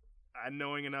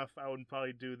 Knowing enough, I would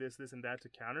probably do this, and that to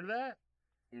counter that.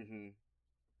 Mm-hmm.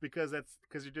 Because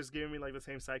you're just giving me like the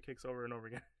same sidekicks over and over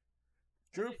again.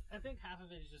 True. I think half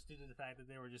of it is just due to the fact that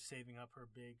they were just saving up her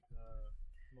big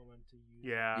moment to use.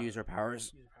 Use her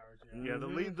powers. Use her powers. Yeah,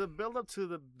 the build up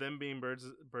to them being birds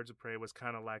of prey was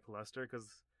kind of lackluster because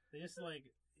they just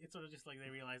it's sort of just like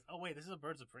they realized, oh wait, this is a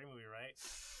Birds of Prey movie, right?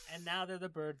 And now they're the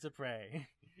Birds of Prey.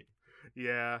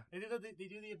 Yeah, they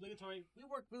do the obligatory. We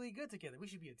work really good together. We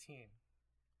should be a team.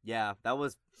 Yeah, that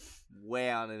was way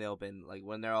out in the open. Like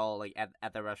when they're all like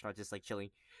at the restaurant, just like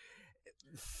chilling.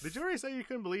 Did you already say you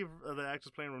couldn't believe the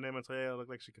actress playing Renee Montoya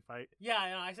looked like she could fight?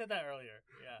 Yeah, I said that earlier.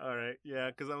 Yeah. All right, yeah,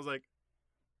 because I was like,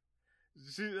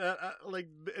 she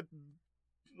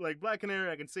like Black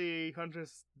Canary. I can see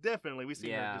Huntress definitely. We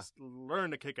see her just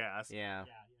learn to kick ass. Yeah.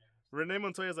 Renee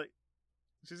Montoya's like,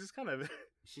 she's just kind of.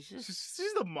 She's just.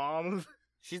 She's the mom.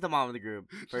 She's the mom of the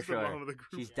group for she's sure. The mom of the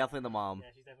group. She's definitely the mom.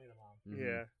 Yeah, she's definitely the mom.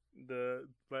 Mm-hmm. Yeah,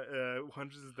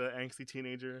 Huntress is the angsty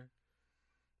teenager.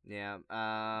 Yeah.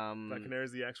 Black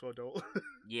Canary's the actual adult.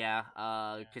 Yeah.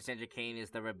 Cassandra Cain is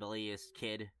the rebellious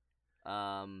kid.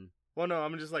 Well, no,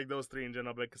 I'm just like those three in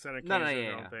general, but Cassandra Cain is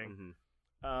their own thing.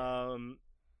 Mm-hmm.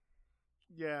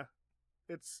 Yeah,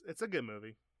 it's a good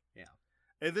movie. Yeah.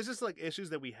 And there's just like issues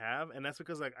that we have, and that's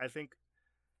because like I think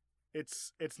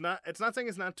it's not saying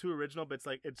it's not too original, but it's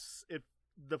like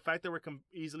the fact that we're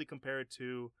easily compare it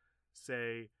to,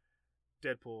 say,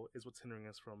 Deadpool is what's hindering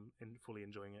us from fully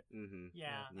enjoying it. Mm-hmm.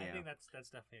 Yeah, I think that's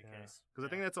definitely a case. Because I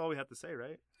think that's all we have to say,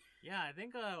 right? Yeah, I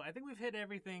think we've hit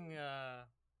everything.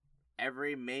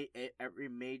 Every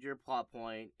major plot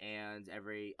point and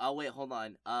every hold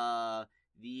on.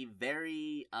 The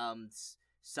very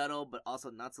subtle but also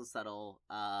not so subtle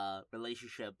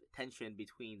relationship tension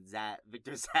between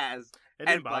Victor Zsasz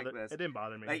and Black Mask. It didn't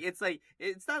bother me. Like it's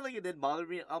not like it didn't bother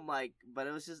me. I'm like, but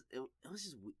it was just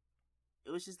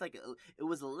like it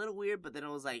was a little weird. But then it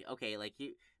was like, okay, like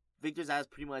Victor Zsasz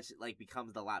pretty much like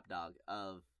becomes the lapdog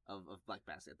of Black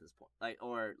Mask at this point. Like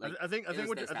I think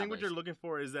what you're looking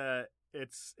for is that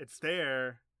it's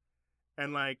there.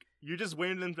 And like you're just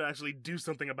waiting for them to actually do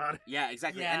something about it. Yeah,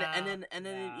 exactly. Yeah. And then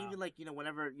even like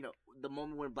whenever the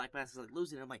moment when Black Mask is like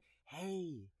losing, I'm like, hey,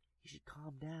 you should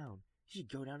calm down. You should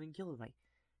go down and kill her. Like,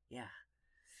 yeah,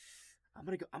 I'm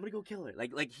gonna go kill her.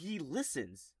 Like he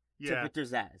listens to Victor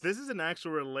Zsasz. This is an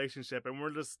actual relationship, and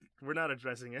we're not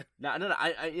addressing it. No.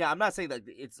 I'm not saying that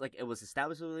it's like it was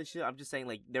established a relationship. I'm just saying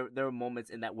like there were moments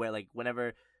in that where like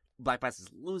whenever Black Mask is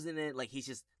losing it, like he's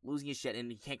just losing his shit,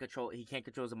 and he can't control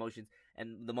his emotions.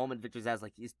 And the moment Victor Zsasz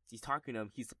like he's talking to him,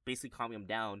 he's basically calming him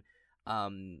down.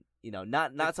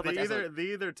 Not so much. They're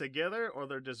either together or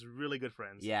they're just really good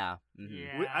friends. Yeah. Mm-hmm.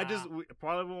 Yeah. We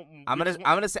probably won't. I'm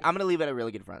gonna leave it at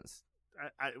really good friends.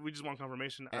 We just want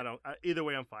confirmation. Either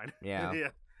way, I'm fine. Yeah.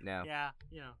 Yeah.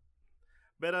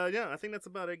 But I think that's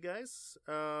about it, guys.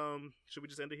 Should we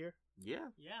just end it here? Yeah.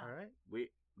 All right.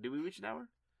 Did we reach an hour?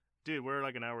 Dude, we're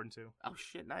like an hour and 2. Oh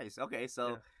shit, nice. Okay,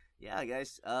 so yeah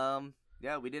guys.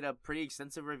 We did a pretty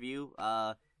extensive review.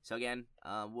 So again,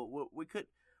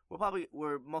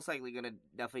 we're most likely gonna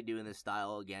definitely do in this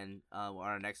style again on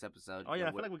our next episode. Oh yeah,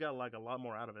 I feel like we got like a lot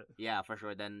more out of it. Yeah, for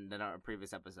sure than our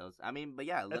previous episodes. I mean, but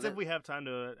yeah, that's if we have time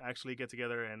to actually get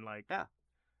together and like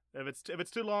If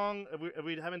it's too long, if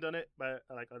we haven't done it by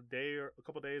like a day or a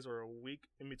couple days or a week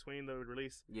in between the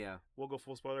release, we'll go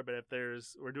full spoiler. But if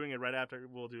we're doing it right after,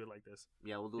 we'll do it like this.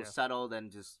 Yeah, we'll do subtle, then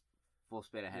just full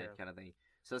spit ahead kind of thing.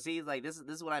 So see, like this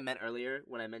is what I meant earlier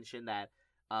when I mentioned that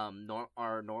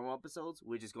our normal episodes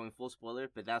we're just going full spoiler,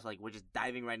 but that's like we're just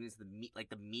diving right into the meat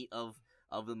of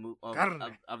the movie of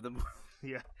the movie.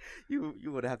 Yeah, you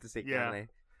would have to say carne.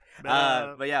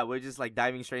 But yeah, we're just like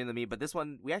diving straight into the meat. But this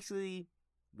one we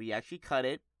actually cut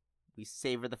it, we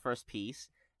savor the first piece,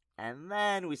 and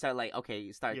then we start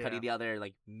cutting the other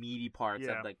like meaty parts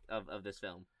of this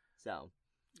film. So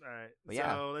all right, but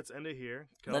so let's end it here.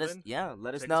 Kelvin,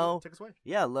 let us know. Take us away.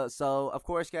 Yeah, so of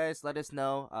course, guys, let us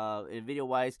know. In video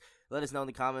wise, let us know in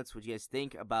the comments what you guys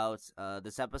think about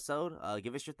this episode.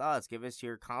 Give us your thoughts. Give us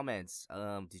your comments.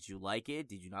 Did you like it?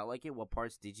 Did you not like it? What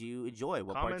parts did you enjoy?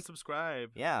 What comment, parts? subscribe.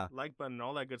 Yeah, like button,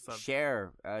 all that good stuff.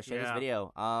 Share this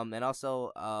video. And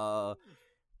also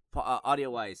audio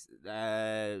wise,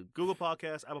 Google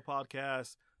Podcasts, Apple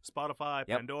Podcasts, Spotify,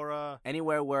 Pandora,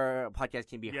 anywhere where a podcast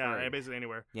can be heard. Yeah, basically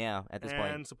anywhere. Yeah, at this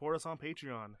point. And support us on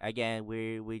Patreon. Again,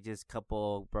 we just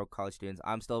couple broke college students.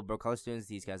 I'm still broke college students.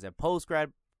 These guys are post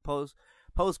grad broke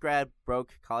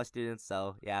college students.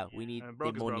 So we need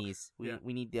the monies.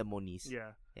 We need the monies.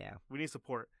 Yeah. We need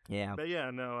support. Yeah. But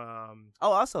no.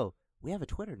 Also, we have a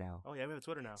Twitter now. Oh yeah, we have a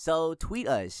Twitter now. So tweet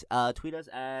us. Tweet us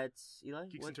at Eli.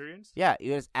 Geek Centurions. Yeah, it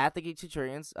was at the Geek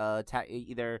Centurions.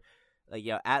 Either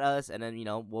at us, and then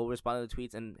we'll respond to the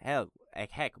tweets, and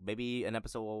heck, maybe an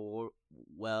episode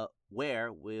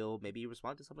where we'll maybe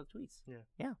respond to some of the tweets.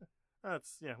 Yeah.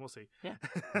 We'll see. Yeah.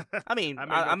 I mean,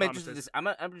 I'm interested. I'm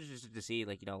interested to see,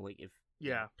 like, if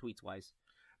tweets wise.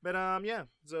 But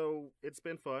so it's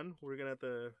been fun. We're gonna have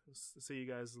to see you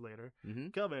guys later.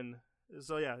 Kelvin.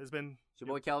 So it's been your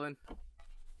boy Kelvin,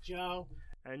 Joe,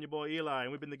 and your boy Eli,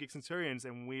 and we've been the Geek Centurions,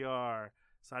 and we are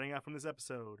signing out from this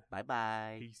episode.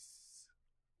 Bye. Peace.